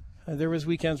was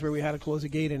weekends where we had to close a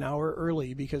gate an hour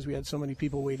early because we had so many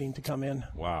people waiting to come in.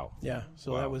 Wow. Yeah.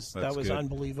 So wow. that was good.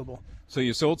 Unbelievable. So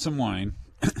you sold some wine.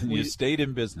 You stayed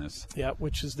in business. Yeah,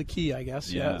 which is the key, I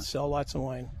guess. Yeah. Sell lots of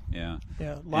wine. Yeah.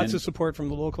 Yeah. Lots of support from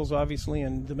the locals, obviously,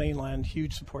 and the mainland.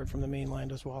 Huge support from the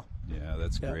mainland as well. Yeah,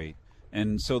 that's great.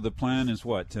 And so the plan is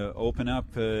what, to open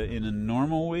up in a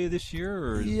normal way this year,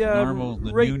 or is normal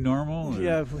the new normal? Or?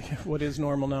 Yeah. What is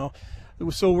normal now?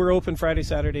 So we're open Friday,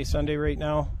 Saturday, Sunday right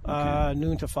now,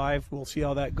 noon to 5. We'll see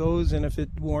how that goes, and if it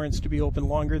warrants to be open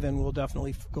longer, then we'll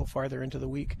definitely go farther into the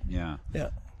week. Yeah. Yeah.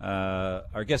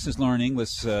 Our guest is Lauren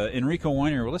Inglis, Enrico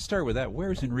Winery. Well, let's start with that.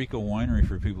 Where's Enrico Winery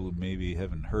for people who maybe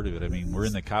haven't heard of it? I mean, we're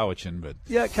in the Cowichan, but...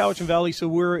 Yeah, Cowichan Valley. So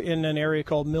we're in an area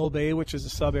called Mill Bay, which is a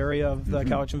sub-area of the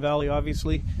Cowichan Valley,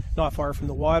 obviously. Not far from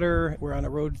the water. We're on a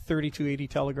road, 3280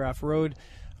 Telegraph Road.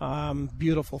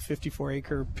 Beautiful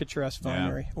 54-acre picturesque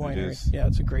winery. Yeah,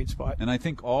 it's a great spot. And I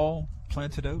think all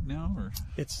planted out now, or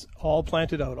it's all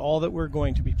planted out. All that we're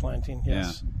going to be planting.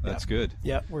 Yes. Yeah, that's good.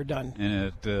 Yeah, we're done.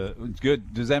 And it's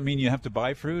good. Does that mean you have to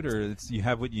buy fruit, or you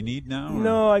have what you need now? Or?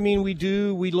 No, I mean we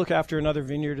do. We look after another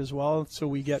vineyard as well, so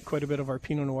we get quite a bit of our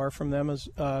Pinot Noir from them as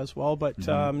well. But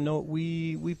no,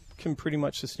 we can pretty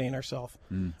much sustain ourselves,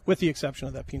 with the exception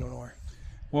of that Pinot Noir.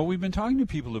 Well, we've been talking to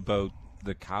people about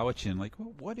the Cowichan. Like,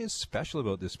 what is special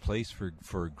about this place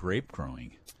for grape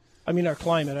growing? I mean, our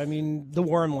climate. I mean, the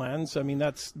warm lands. I mean,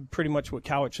 that's pretty much what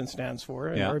Cowichan stands for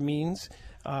or means.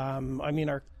 I mean,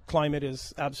 our climate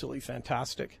is absolutely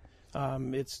fantastic.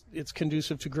 It's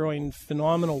conducive to growing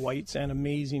phenomenal whites and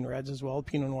amazing reds as well.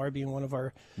 Pinot Noir being one of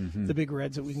our the big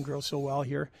reds that we can grow so well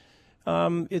here.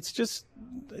 It's just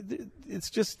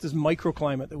this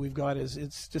microclimate that we've got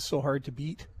it's just so hard to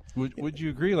beat. Would you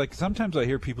agree? Like, sometimes I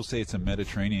hear people say it's a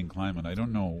Mediterranean climate. I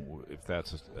don't know if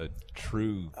that's a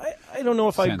true I don't know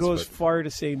if I'd go as far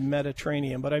to say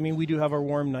Mediterranean, but I mean, we do have our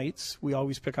warm nights. We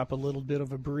always pick up a little bit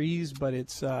of a breeze, but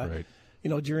it's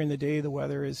during the day the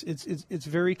weather is it's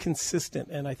very consistent,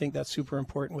 and I think that's super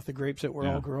important with the grapes that we're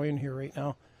all growing here right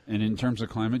now. And in terms of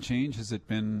climate change,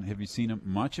 have you seen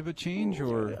much of a change,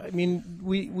 or? I mean,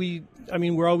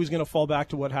 we're always going to fall back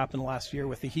to what happened last year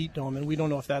with the heat dome, and we don't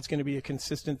know if that's going to be a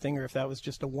consistent thing or if that was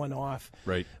just a one-off.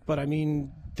 Right. But I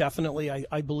mean, definitely,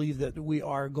 I believe that we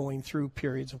are going through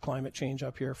periods of climate change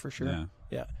up here for sure. Yeah.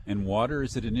 Yeah. And water,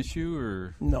 is it an issue,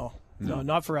 or? No,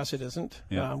 not for us. It isn't.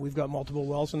 Yeah. We've got multiple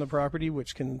wells on the property,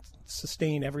 which can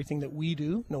sustain everything that we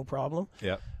do, no problem.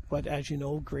 Yeah. But as you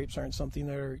know, grapes aren't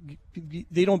something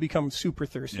they don't become super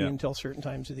thirsty until certain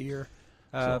times of the year.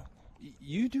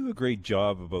 You do a great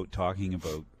job about talking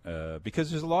about,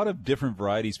 because there's a lot of different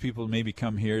varieties. People maybe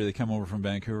come here, they come over from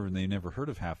Vancouver, and they never heard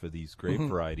of half of these grape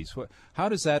varieties. How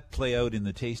does that play out in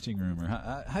the tasting room? Or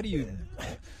how do you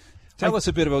tell us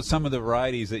a bit about some of the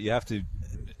varieties that you have to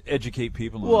educate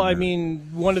people on? Well, I mean,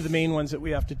 one of the main ones that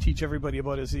we have to teach everybody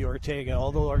about is the Ortega.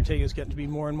 Although Ortega is getting to be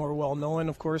more and more well known,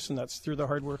 of course, and that's through the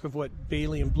hard work of what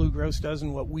Bailey and Blue Grouse does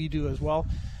and what we do as well.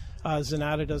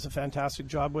 Zanata does a fantastic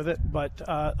job with it, but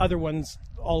other ones,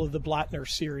 all of the Blattner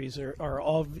series are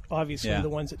obviously the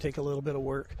ones that take a little bit of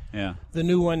work. Yeah. The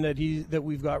new one that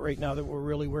we've got right now that we're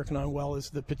really working on well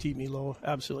is the Petit Milo.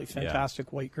 Absolutely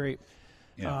fantastic white grape.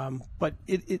 Yeah. But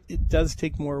it does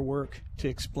take more work to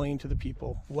explain to the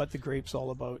people what the grape's all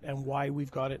about and why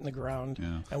we've got it in the ground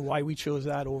and why we chose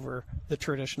that over the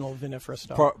traditional vinifera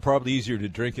stuff. Probably easier to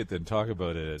drink it than talk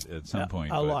about it at some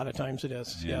point. A lot of times it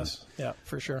is, yes. Yeah,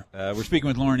 for sure. We're speaking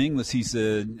with Lauren Inglis. He's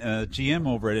a GM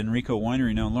over at Enrico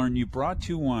Winery. Now, Lauren, you brought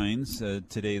two wines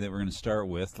today that we're going to start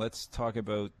with. Let's talk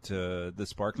about the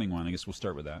sparkling wine. I guess we'll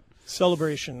start with that.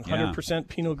 Celebration, 100%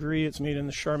 Pinot Gris. It's made in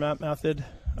the Charmat method.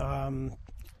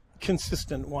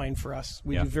 Consistent wine for us.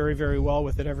 We do very, very well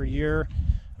with it every year.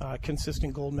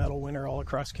 Consistent gold medal winner all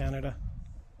across Canada.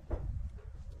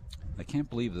 I can't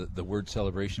believe that the word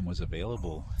celebration was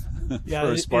available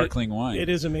for a sparkling wine. It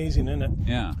is amazing, isn't it?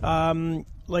 Yeah.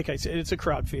 Like I said, it's a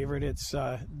crowd favorite. It's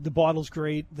the bottle's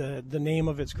great. The name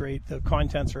of it's great. The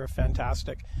contents are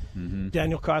fantastic.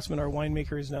 Daniel Kosman, our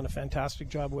winemaker, has done a fantastic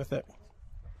job with it.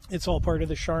 It's all part of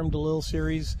the Charme de l'Île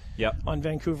series Yep. on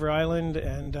Vancouver Island,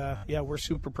 and we're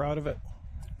super proud of it.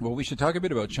 Well, we should talk a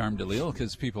bit about Charme de l'Île,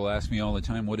 because people ask me all the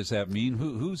time, what does that mean?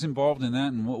 Who's involved in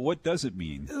that, and what does it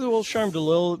mean? Well, Charme de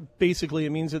l'Île, basically it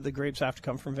means that the grapes have to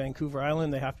come from Vancouver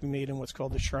Island. They have to be made in what's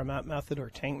called the Charmat method or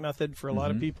tank method for a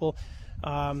lot of Mhm. people.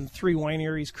 3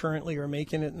 wineries currently are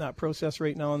making it in that process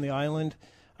right now on the island.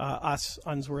 Us,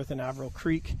 Unsworth, and Averill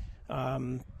Creek.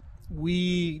 Daniel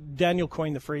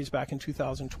coined the phrase back in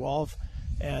 2012,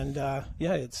 and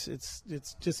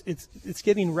it's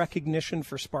getting recognition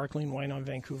for sparkling wine on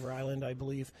Vancouver Island, I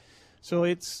believe.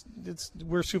 So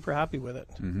we're super happy with it.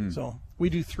 Mhm. So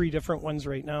we do 3 different ones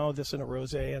right now. This and a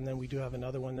rosé, and then we do have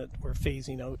another one that we're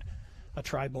phasing out, a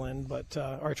tri blend,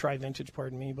 or tri vintage,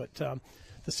 pardon me. But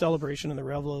the celebration and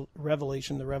the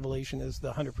revelation. The revelation is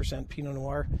the 100% Pinot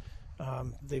Noir.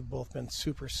 They've both been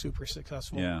super, super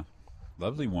successful. Yeah.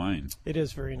 Lovely wine. It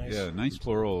is very nice. Yeah, nice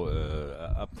floral,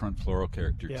 upfront floral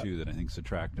character, Yeah. too, that I think is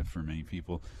attractive for many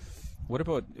people. What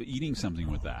about eating something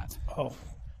with that? Oh,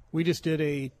 we just did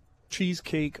a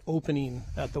cheesecake opening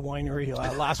at the winery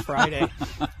last Friday,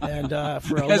 and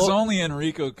for a Because only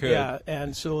Enrico could. Yeah,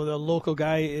 and so the local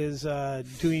guy is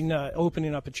opening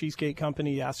up a cheesecake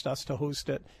company. He asked us to host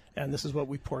it, and this is what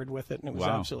we poured with it, and it was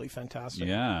Wow. absolutely fantastic.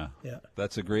 Yeah. Yeah.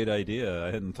 That's a great idea.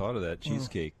 I hadn't thought of that.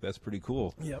 Cheesecake. That's pretty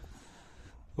cool. Yep.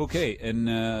 Okay,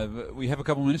 and we have a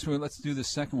couple minutes. Let's do the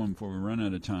second one before we run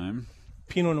out of time.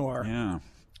 Pinot Noir. Yeah.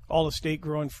 All estate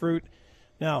growing fruit.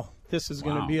 Now, this is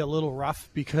going Wow. to be a little rough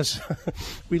because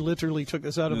we literally took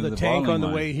this out of The the tank bottling on the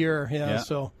line. way here. Yeah, Yeah.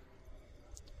 so.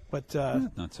 But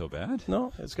Not so bad.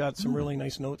 no, it's got some really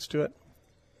nice notes to it.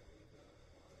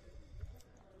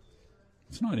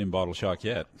 It's not in bottle shock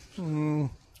yet.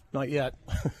 Not yet.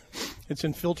 It's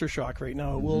in filter shock right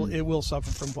now. It will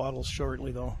suffer from bottles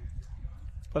shortly, though.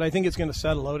 But I think it's going to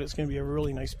settle out. It's going to be a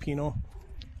really nice Pinot.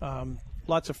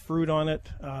 Lots of fruit on it.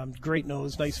 Great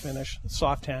nose, nice finish,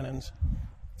 soft tannins.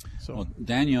 So Well,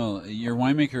 Daniel, your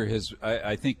winemaker has.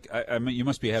 I think. I mean, you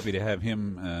must be happy to have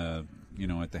him.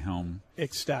 At the helm.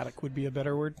 ecstatic would be a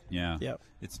better word. Yeah. Yep.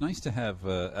 It's nice to have.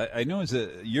 I know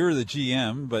you're the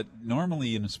GM, but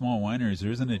normally in small wineries there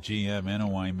isn't a GM and a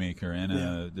winemaker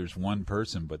and there's one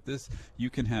person. But this you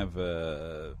can have.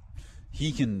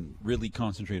 He can really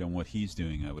concentrate on what he's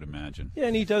doing, I would imagine. Yeah,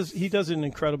 and he does an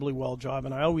incredibly well job.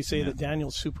 And I always say Yeah. that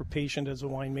Daniel's super patient as a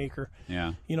winemaker.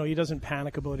 Yeah. He doesn't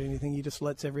panic about anything. He just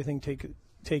lets everything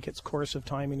take its course of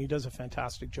time, and he does a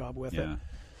fantastic job with it. Yeah.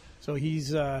 So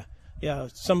he's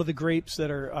some of the grapes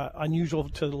that are unusual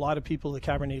to a lot of people, the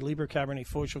Cabernet Libre, Cabernet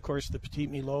Fauche, of course, the Petit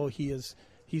Milot.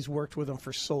 He's worked with them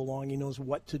for so long. He knows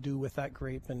what to do with that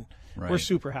grape, and we're Right.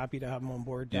 super happy to have him on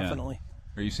board. Yeah. Definitely.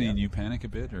 Are you saying you panic a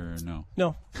bit or no?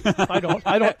 No, I don't.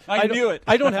 I don't. I knew it.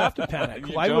 I don't have to panic.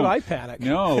 You Why don't. would I panic?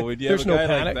 No, when you There's have a no guy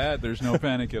panic. like that, there's no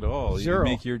panic at all. You Zero.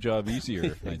 can make your job easier. I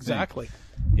think. Exactly.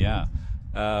 Yeah.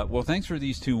 Well, thanks for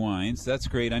these 2 wines. That's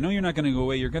great. I know you're not going to go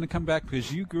away. You're going to come back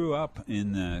because you grew up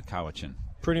in Cowichan.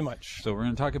 Pretty much. So we're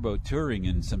going to talk about touring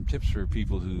and some tips for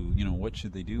people who, what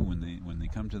should they do when they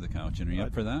come to the Cowichan. Are you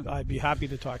up for that? I'd be happy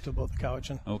to talk about the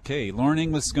Cowichan. Okay, Lauren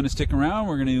Inglis is going to stick around.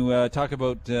 We're going to talk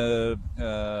about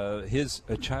his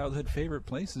childhood favorite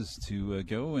places to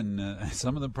go, and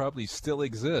some of them probably still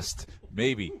exist.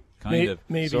 Maybe. Kind of.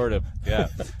 Maybe. Sort of. Yeah.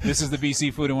 This is the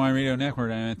BC Food and Wine Radio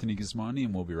Network. I'm Anthony Gismondi,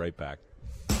 and we'll be right back.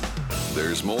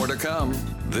 There's more to come.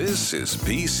 This is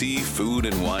BC Food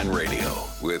and Wine Radio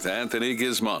with Anthony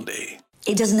Gismondi.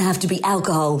 It doesn't have to be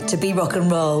alcohol to be rock and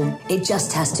roll. It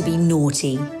just has to be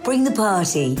naughty. Bring the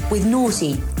party with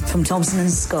Naughty from Thompson &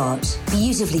 Scott.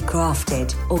 Beautifully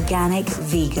crafted, organic,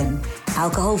 vegan,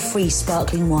 alcohol-free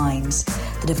sparkling wines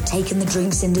that have taken the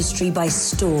drinks industry by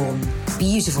storm.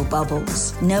 Beautiful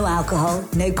bubbles. No alcohol,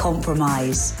 no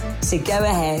compromise. So go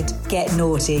ahead, get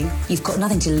naughty. You've got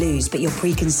nothing to lose but your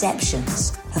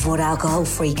preconceptions of what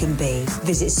alcohol-free can be.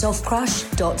 Visit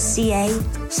softcrush.ca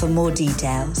for more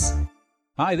details.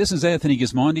 Hi, this is Anthony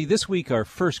Gismondi. This week, our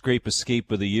first grape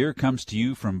escape of the year comes to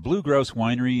you from Blue Grouse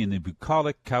Winery in the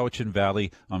bucolic Cowichan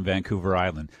Valley on Vancouver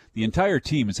Island. The entire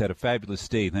team has had a fabulous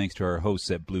stay thanks to our hosts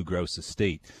at Blue Grouse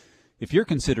Estate. If you're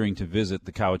considering to visit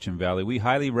the Cowichan Valley, we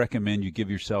highly recommend you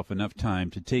give yourself enough time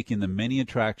to take in the many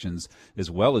attractions as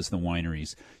well as the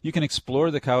wineries. You can explore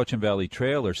the Cowichan Valley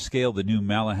Trail or scale the new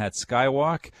Malahat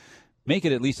Skywalk. Make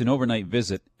it at least an overnight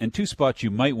visit, and 2 spots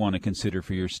you might want to consider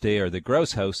for your stay are the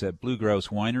Grouse House at Blue Grouse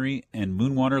Winery and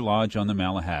Moonwater Lodge on the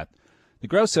Malahat. The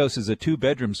Grouse House is a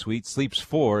 2-bedroom suite, sleeps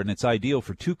 4, and it's ideal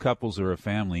for 2 couples or a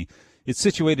family. It's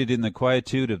situated in the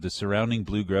quietude of the surrounding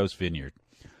Blue Grouse vineyard.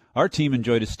 Our team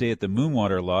enjoyed a stay at the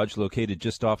Moonwater Lodge, located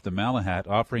just off the Malahat,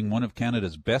 offering one of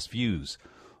Canada's best views.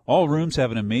 All rooms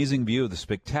have an amazing view of the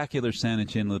spectacular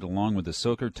Saanich Inlet along with the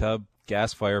soaker tub,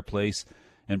 gas fireplace,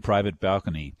 and private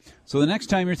balcony. So the next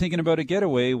time you're thinking about a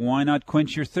getaway, why not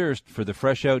quench your thirst for the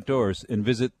fresh outdoors and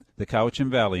visit the Cowichan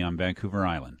Valley on Vancouver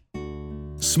Island?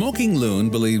 Smoking Loon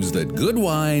believes that good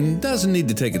wine doesn't need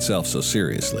to take itself so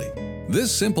seriously.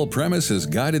 This simple premise has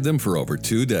guided them for over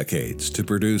 2 decades to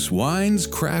produce wines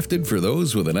crafted for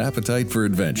those with an appetite for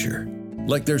adventure,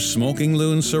 like their Smoking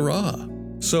Loon Syrah.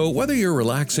 So whether you're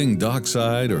relaxing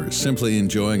dockside or simply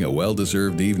enjoying a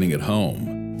well-deserved evening at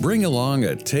home, bring along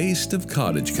a taste of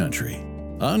cottage country.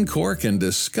 Uncork and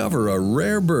discover a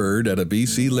rare bird at a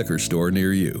BC liquor store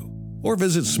near you, or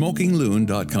visit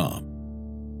smokingloon.com.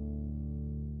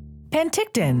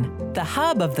 Penticton, the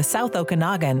hub of the South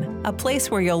Okanagan, a place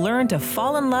where you'll learn to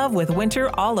fall in love with winter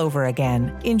all over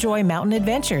again. Enjoy mountain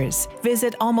adventures.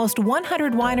 Visit almost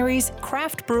 100 wineries,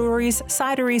 craft breweries,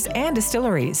 cideries, and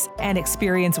distilleries, and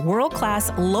experience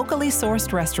world-class, locally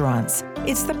sourced restaurants.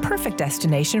 It's the perfect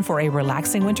destination for a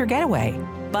relaxing winter getaway.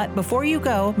 But before you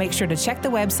go, make sure to check the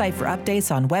website for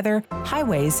updates on weather,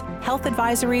 highways, health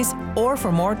advisories, or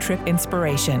for more trip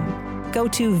inspiration. Go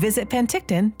to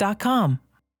visitpenticton.com.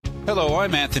 Hello,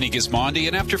 I'm Anthony Gismondi,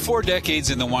 and after 4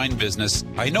 decades in the wine business,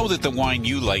 I know that the wine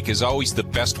you like is always the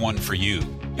best one for you.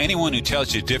 Anyone who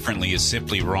tells you differently is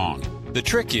simply wrong. The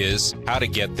trick is how to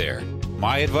get there.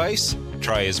 My advice?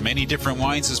 Try as many different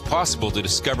wines as possible to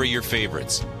discover your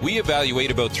favorites. We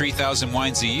evaluate about 3,000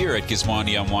 wines a year at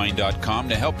GismondiOnWine.com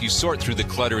to help you sort through the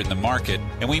clutter in the market,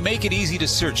 and we make it easy to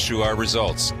search through our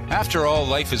results. After all,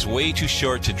 life is way too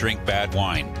short to drink bad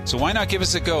wine, so why not give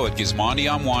us a go at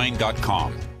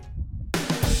GismondiOnWine.com.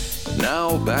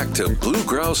 Now back to Blue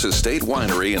Grouse Estate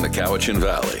Winery in the Cowichan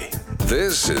Valley.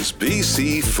 This is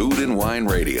BC Food and Wine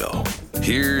Radio.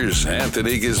 Here's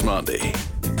Anthony Gismondi.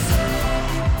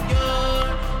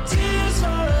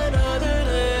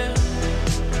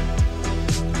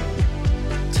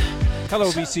 Hello,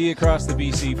 BC, across the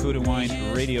BC Food and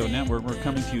Wine Radio Network. We're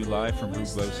coming to you live from Blue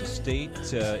Grouse Estate.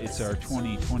 It's our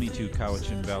 2022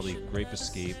 Cowichan Valley Grape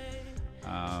Escape.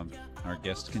 Our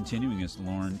guest continuing is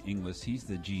Lorne Inglis. He's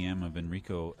the GM of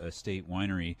Enrico Estate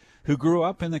Winery, who grew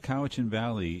up in the Cowichan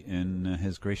Valley and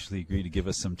has graciously agreed to give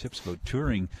us some tips about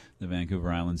touring the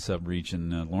Vancouver Island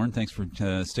sub-region. Lorne, thanks for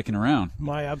sticking around.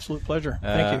 My absolute pleasure.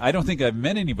 Thank you. I don't think I've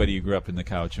met anybody who grew up in the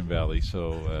Cowichan Valley.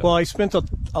 So, well, I spent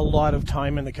a lot of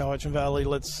time in the Cowichan Valley.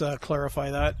 Let's clarify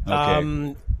that.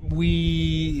 Okay.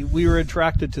 We were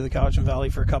attracted to the Cowichan Valley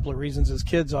for a couple of reasons as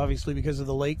kids, obviously because of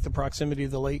the lake, the proximity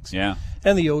of the lakes, and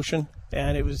the ocean.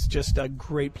 And it was just a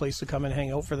great place to come and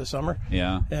hang out for the summer.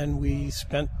 Yeah. And we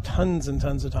spent tons and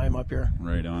tons of time up here.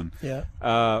 Right on. Yeah.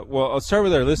 Well, I'll start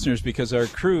with our listeners because our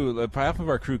crew, half of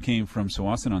our crew came from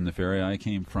Tsawwassen on the ferry. I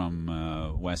came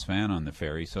from West Van on the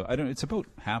ferry. So it's about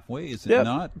halfway, is it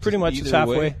not? Pretty much it's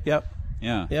halfway. Way? Yep.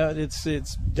 Yeah. Yeah,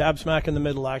 it's dab smack in the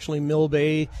middle, actually. Mill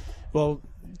Bay, well,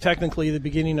 technically the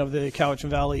beginning of the Cowichan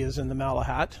Valley is in the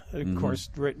Malahat, of course,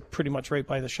 pretty much right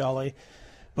by the chalet.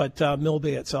 But Mill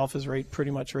Bay itself is pretty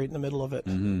much right in the middle of it.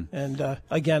 And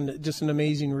again, just an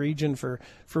amazing region for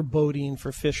boating,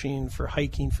 for fishing, for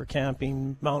hiking, for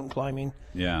camping, mountain climbing.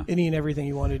 Yeah. Any and everything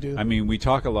you want to do. I mean, we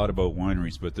talk a lot about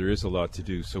wineries, but there is a lot to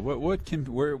do. So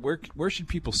where should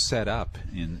people set up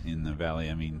in the valley?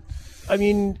 I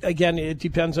mean, again, it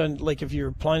depends on, like, if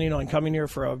you're planning on coming here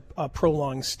for a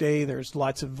prolonged stay, there's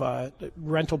lots of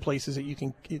rental places that you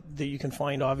can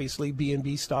find, obviously,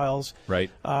 B&B styles. Right.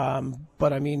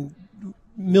 But, I mean,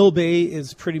 Mill Bay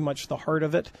is pretty much the heart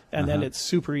of it, and then it's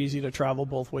super easy to travel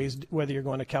both ways, whether you're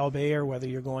going to Cow Bay or whether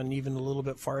you're going even a little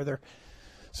bit farther.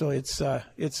 So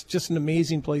it's just an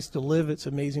amazing place to live. It's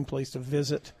an amazing place to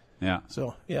visit. Yeah.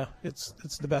 So yeah, it's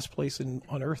the best place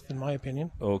on earth, in my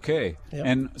opinion. Okay. Yep.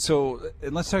 And so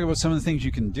let's talk about some of the things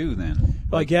you can do then.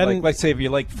 Well, again, let's say if you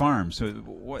like farms, so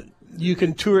what? You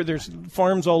can tour. There's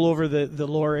farms all over the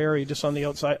lower area, just on the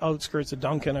outskirts of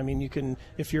Duncan. I mean, you can,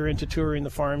 if you're into touring the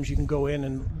farms, you can go in,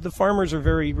 and the farmers are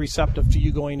very receptive to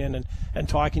you going in and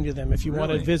talking to them. If you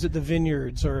want to visit the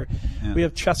vineyards, or we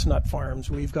have chestnut farms,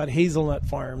 we've got hazelnut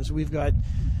farms, we've got,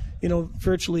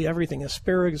 virtually everything,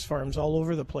 asparagus farms all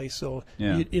over the place. So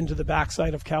into the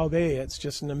backside of Cow Bay, it's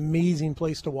just an amazing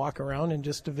place to walk around and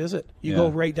just to visit. You go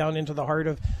right down into the heart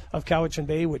of Cowichan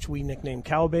Bay, which we nicknamed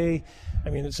Cow Bay. I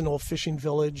mean, it's an old fishing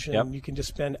village, and you can just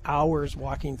spend hours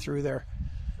walking through there.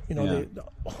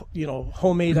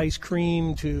 Homemade ice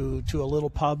cream to a little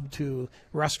pub to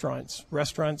restaurants.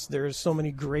 There's so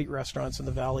many great restaurants in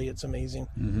the valley. It's amazing.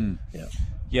 Mm-hmm. Yeah.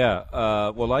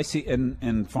 Yeah, well, I see,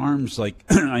 and farms like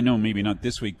I know maybe not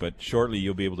this week, but shortly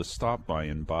you'll be able to stop by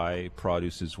and buy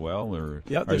produce as well. Or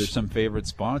are there some favorite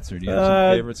spots, or do you have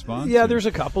some favorite spots? Yeah, there's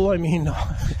a couple. I mean,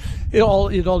 it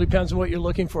all depends on what you're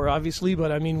looking for, obviously.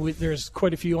 But I mean, there's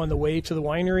quite a few on the way to the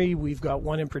winery. We've got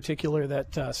one in particular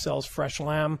that sells fresh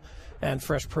lamb and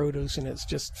fresh produce, and it's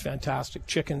just fantastic.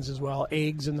 Chickens as well,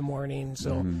 eggs in the morning.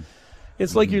 So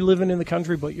it's like you're living in the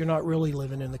country, but you're not really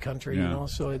living in the country, you know.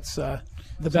 So it's the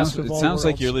best of all worlds. It sounds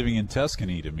like you're living in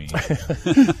Tuscany to me.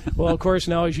 Well, of course,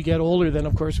 now as you get older, then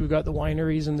of course we've got the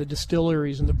wineries and the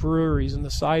distilleries and the breweries and the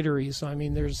cideries. So, I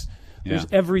mean, there's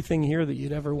everything here that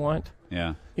you'd ever want.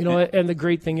 Yeah. You know, and the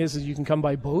great thing is you can come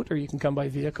by boat or you can come by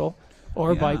vehicle.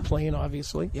 Or by plane,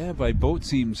 obviously. Yeah, by boat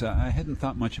seems, I hadn't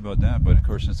thought much about that, but of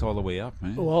course it's all the way up,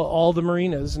 man. Well, all the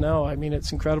marinas now. I mean,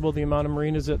 it's incredible the amount of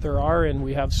marinas that there are, and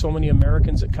we have so many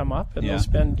Americans that come up, and they'll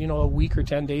spend, a week or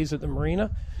 10 days at the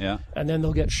marina. Yeah. And then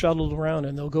they'll get shuttled around,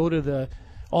 and they'll go to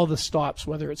all the stops,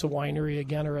 whether it's a winery,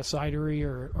 again, or a cidery,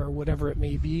 or whatever it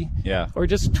may be. Yeah. Or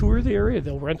just tour the area.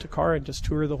 They'll rent a car and just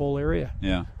tour the whole area.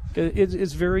 Yeah.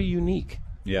 It's very unique.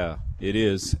 Yeah, it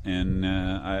is. And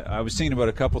I was thinking about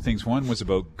a couple things. One was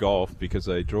about golf, because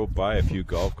I drove by a few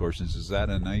golf courses. Is that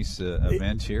a nice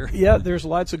event here? Yeah, there's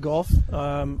lots of golf.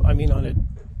 I mean,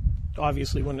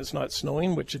 obviously when it's not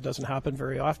snowing, which it doesn't happen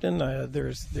very often,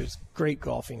 there's great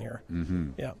golfing here.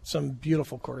 Mm-hmm. Yeah, some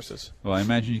beautiful courses. Well, I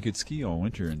imagine you could ski all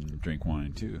winter and drink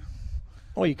wine, too.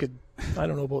 Well, you could. I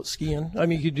don't know about skiing. I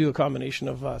mean, you could do a combination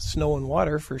of snow and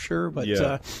water for sure, but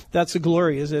that's the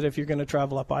glory, is it? If you're going to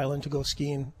travel up island to go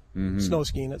skiing, snow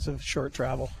skiing, it's a short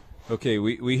travel. Okay,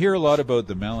 we hear a lot about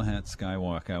the Malahat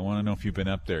Skywalk. I want to know if you've been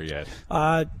up there yet.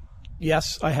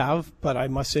 Yes, I have, but I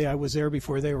must say I was there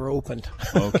before they were opened.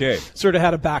 Okay. Sort of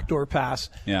had a backdoor pass.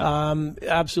 Yeah.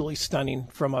 Absolutely stunning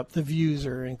from up. The views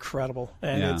are incredible,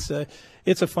 and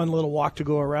it's a fun little walk to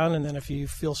go around. And then if you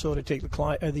feel so to take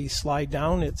the slide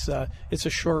down, it's a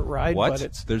short ride. What?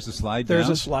 But there's a slide down? There's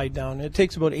a slide down. It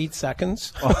takes about 8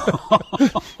 seconds.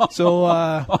 So.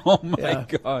 Oh my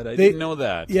God! I didn't know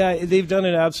that. Yeah, they've done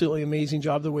an absolutely amazing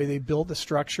job the way they built the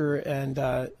structure,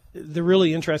 and the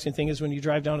really interesting thing is when you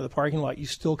drive down to the parking lot, you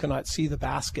still cannot see the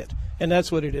basket, and that's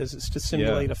what it is. It's to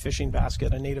simulate a fishing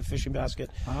basket, a native fishing basket.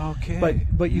 Okay.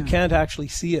 But you can't actually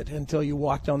see it until you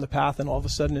walk down the path, and all of a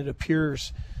sudden it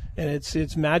appears, and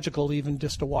it's magical even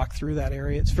just to walk through that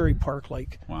area. It's very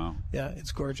park-like. Wow. Yeah,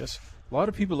 it's gorgeous. A lot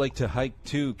of people like to hike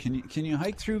too. Can you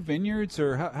hike through vineyards,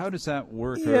 or how does that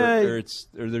work? Yeah. Or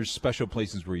there's special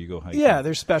places where you go hiking? Yeah,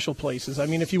 there's special places. I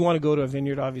mean, if you want to go to a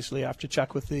vineyard, obviously you have to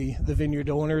check with the vineyard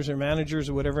owners or managers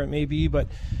or whatever it may be. But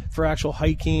for actual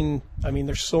hiking, I mean,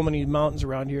 there's so many mountains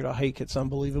around here to hike. It's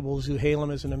unbelievable.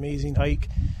 Zuhalem is an amazing hike.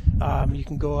 You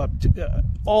can go up to,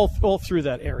 all through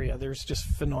that area. There's just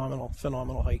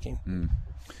phenomenal hiking.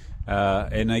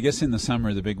 And I guess in the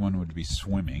summer the big one would be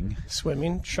swimming.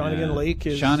 Shawnigan Lake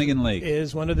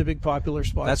is one of the big popular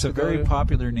spots. That's a very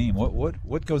popular name.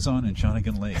 What goes on in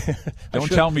Shawnigan Lake?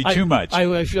 Don't tell me too much. I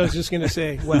was just going to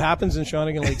say, what happens in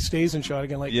Shawnigan Lake stays in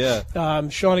Shawnigan Lake. Yeah.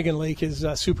 Shawnigan Lake is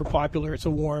super popular. It's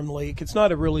a warm lake. It's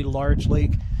not a really large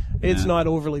lake. It's not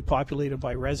overly populated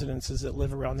by residences that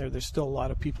live around there. There's still a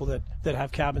lot of people that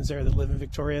have cabins there that live in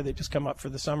Victoria. They just come up for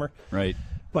the summer. Right.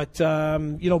 But,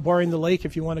 barring the lake,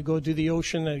 if you want to go do the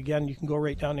ocean, again, you can go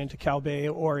right down into Cow Bay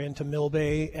or into Mill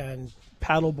Bay and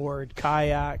paddleboard,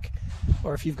 kayak,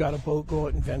 or if you've got a boat, go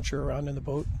out and venture around in the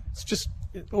boat. It's just,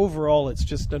 overall, it's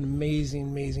just an amazing,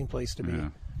 amazing place to be. Yeah.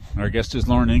 Our guest is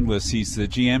Lauren Inglis. He's the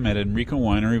GM at Enrico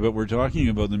Winery, but we're talking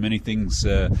about the many things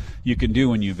you can do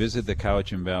when you visit the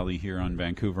Cowichan Valley here on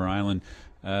Vancouver Island.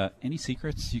 Any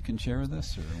secrets you can share with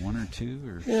us, or one or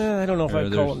two? I don't know if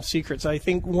I'd call them secrets. I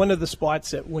think one of the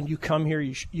spots that when you come here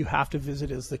you have to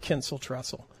visit is the Kinsel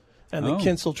Trestle. And the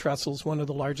Kinsel Trestle is one of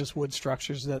the largest wood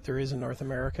structures that there is in North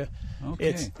America.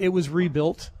 Okay. It was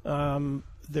rebuilt.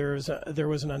 There was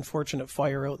an unfortunate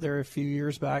fire out there a few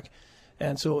years back,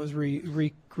 and so it was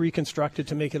reconstructed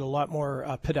to make it a lot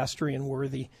more pedestrian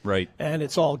worthy. Right. And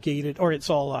it's all gated, or it's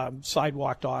all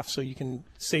sidewalked off, so you can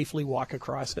safely walk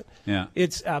across it. Yeah.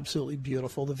 It's absolutely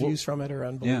beautiful. The views from it are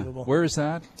unbelievable. Yeah. Where is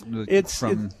that?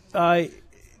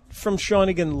 From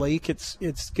Shawnigan Lake, it's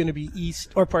going to be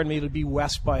it'll be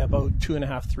west by about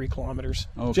 2.5-3 kilometers,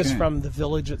 just from the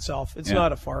village itself. It's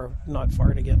not far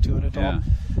to get to it at all,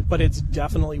 but it's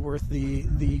definitely worth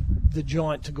the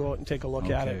jaunt to go out and take a look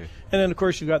at it. And then of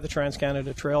course you've got the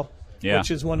Trans-Canada Trail,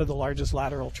 which is one of the largest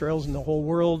lateral trails in the whole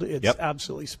world. It's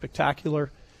absolutely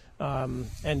spectacular.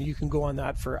 And you can go on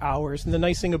that for hours. And the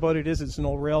nice thing about it is it's an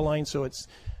old rail line, so it's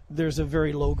there's a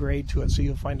very low grade to it, so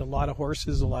you'll find a lot of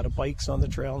horses, a lot of bikes on the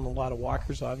trail, and a lot of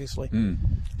walkers, obviously. And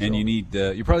you need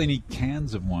you probably need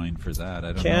cans of wine for that.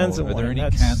 I don't Cans know. of Are there wine,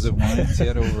 any cans of wine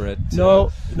yet over at?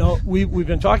 No, we've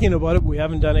been talking about it. We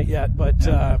haven't done it yet, but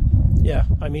yeah,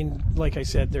 I mean, like I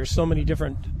said, there's so many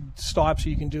different stops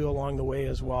you can do along the way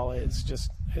as well. It's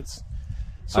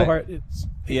so hard.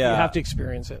 You have to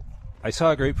experience it. I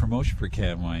saw a great promotion for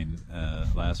can wine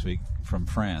last week from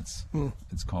France.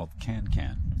 It's called Can.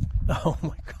 Oh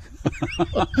my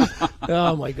god!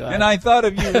 Oh my god! And I thought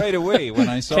of you right away when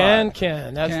I saw Can.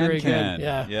 That's Can. very good.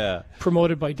 Yeah.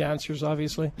 Promoted by dancers,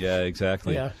 obviously. Yeah,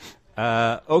 exactly. Yeah.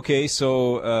 Okay,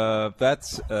 so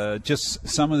that's just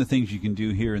some of the things you can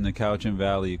do here in the Cowichan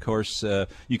Valley. Of course,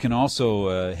 you can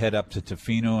also head up to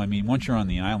Tofino. I mean, once you're on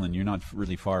the island, you're not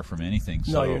really far from anything.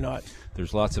 So no, you're not.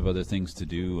 There's lots of other things to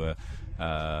do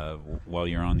while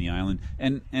you're on the island.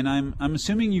 And I'm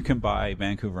assuming you can buy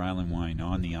Vancouver Island wine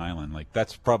on the island. Like,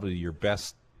 that's probably your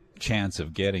best chance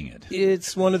of getting it.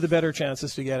 It's one of the better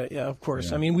chances to get it. Yeah, of course.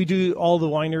 Yeah. I mean, we do all the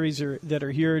wineries that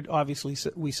are here. Obviously,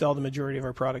 we sell the majority of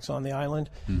our products on the island.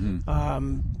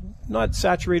 Not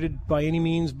saturated by any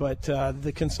means, but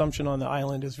the consumption on the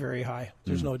island is very high.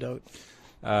 There's no doubt.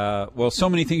 Well, so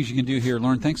many things you can do here.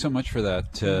 Lauren, thanks so much for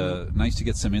that. Nice to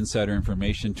get some insider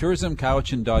information.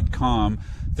 TourismCowichan.com.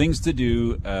 Things to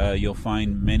do. You'll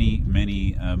find many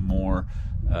more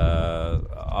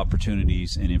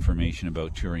opportunities and information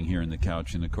about touring here in the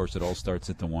Cowichan. Of course, it all starts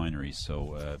at the wineries,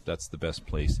 so that's the best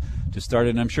place to start.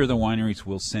 And I'm sure the wineries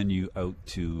will send you out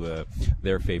to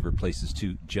their favorite places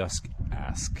to just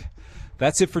ask.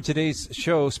 That's it for today's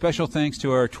show. Special thanks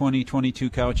to our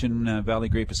 2022 Cowichan Valley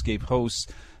Grape Escape hosts,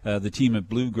 the team at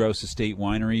Blue Grouse Estate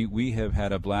Winery. We have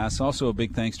had a blast. Also, a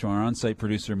big thanks to our on-site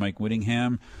producer, Mike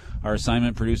Whittingham, our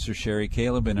assignment producer, Sherry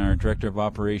Caleb, and our director of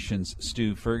operations,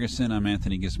 Stu Ferguson. I'm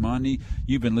Anthony Gismondi.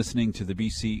 You've been listening to the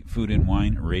BC Food and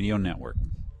Wine Radio Network.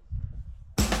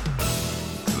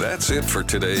 That's it for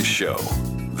today's show.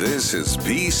 This is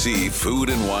BC Food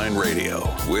and Wine Radio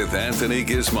with Anthony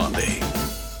Gismondi.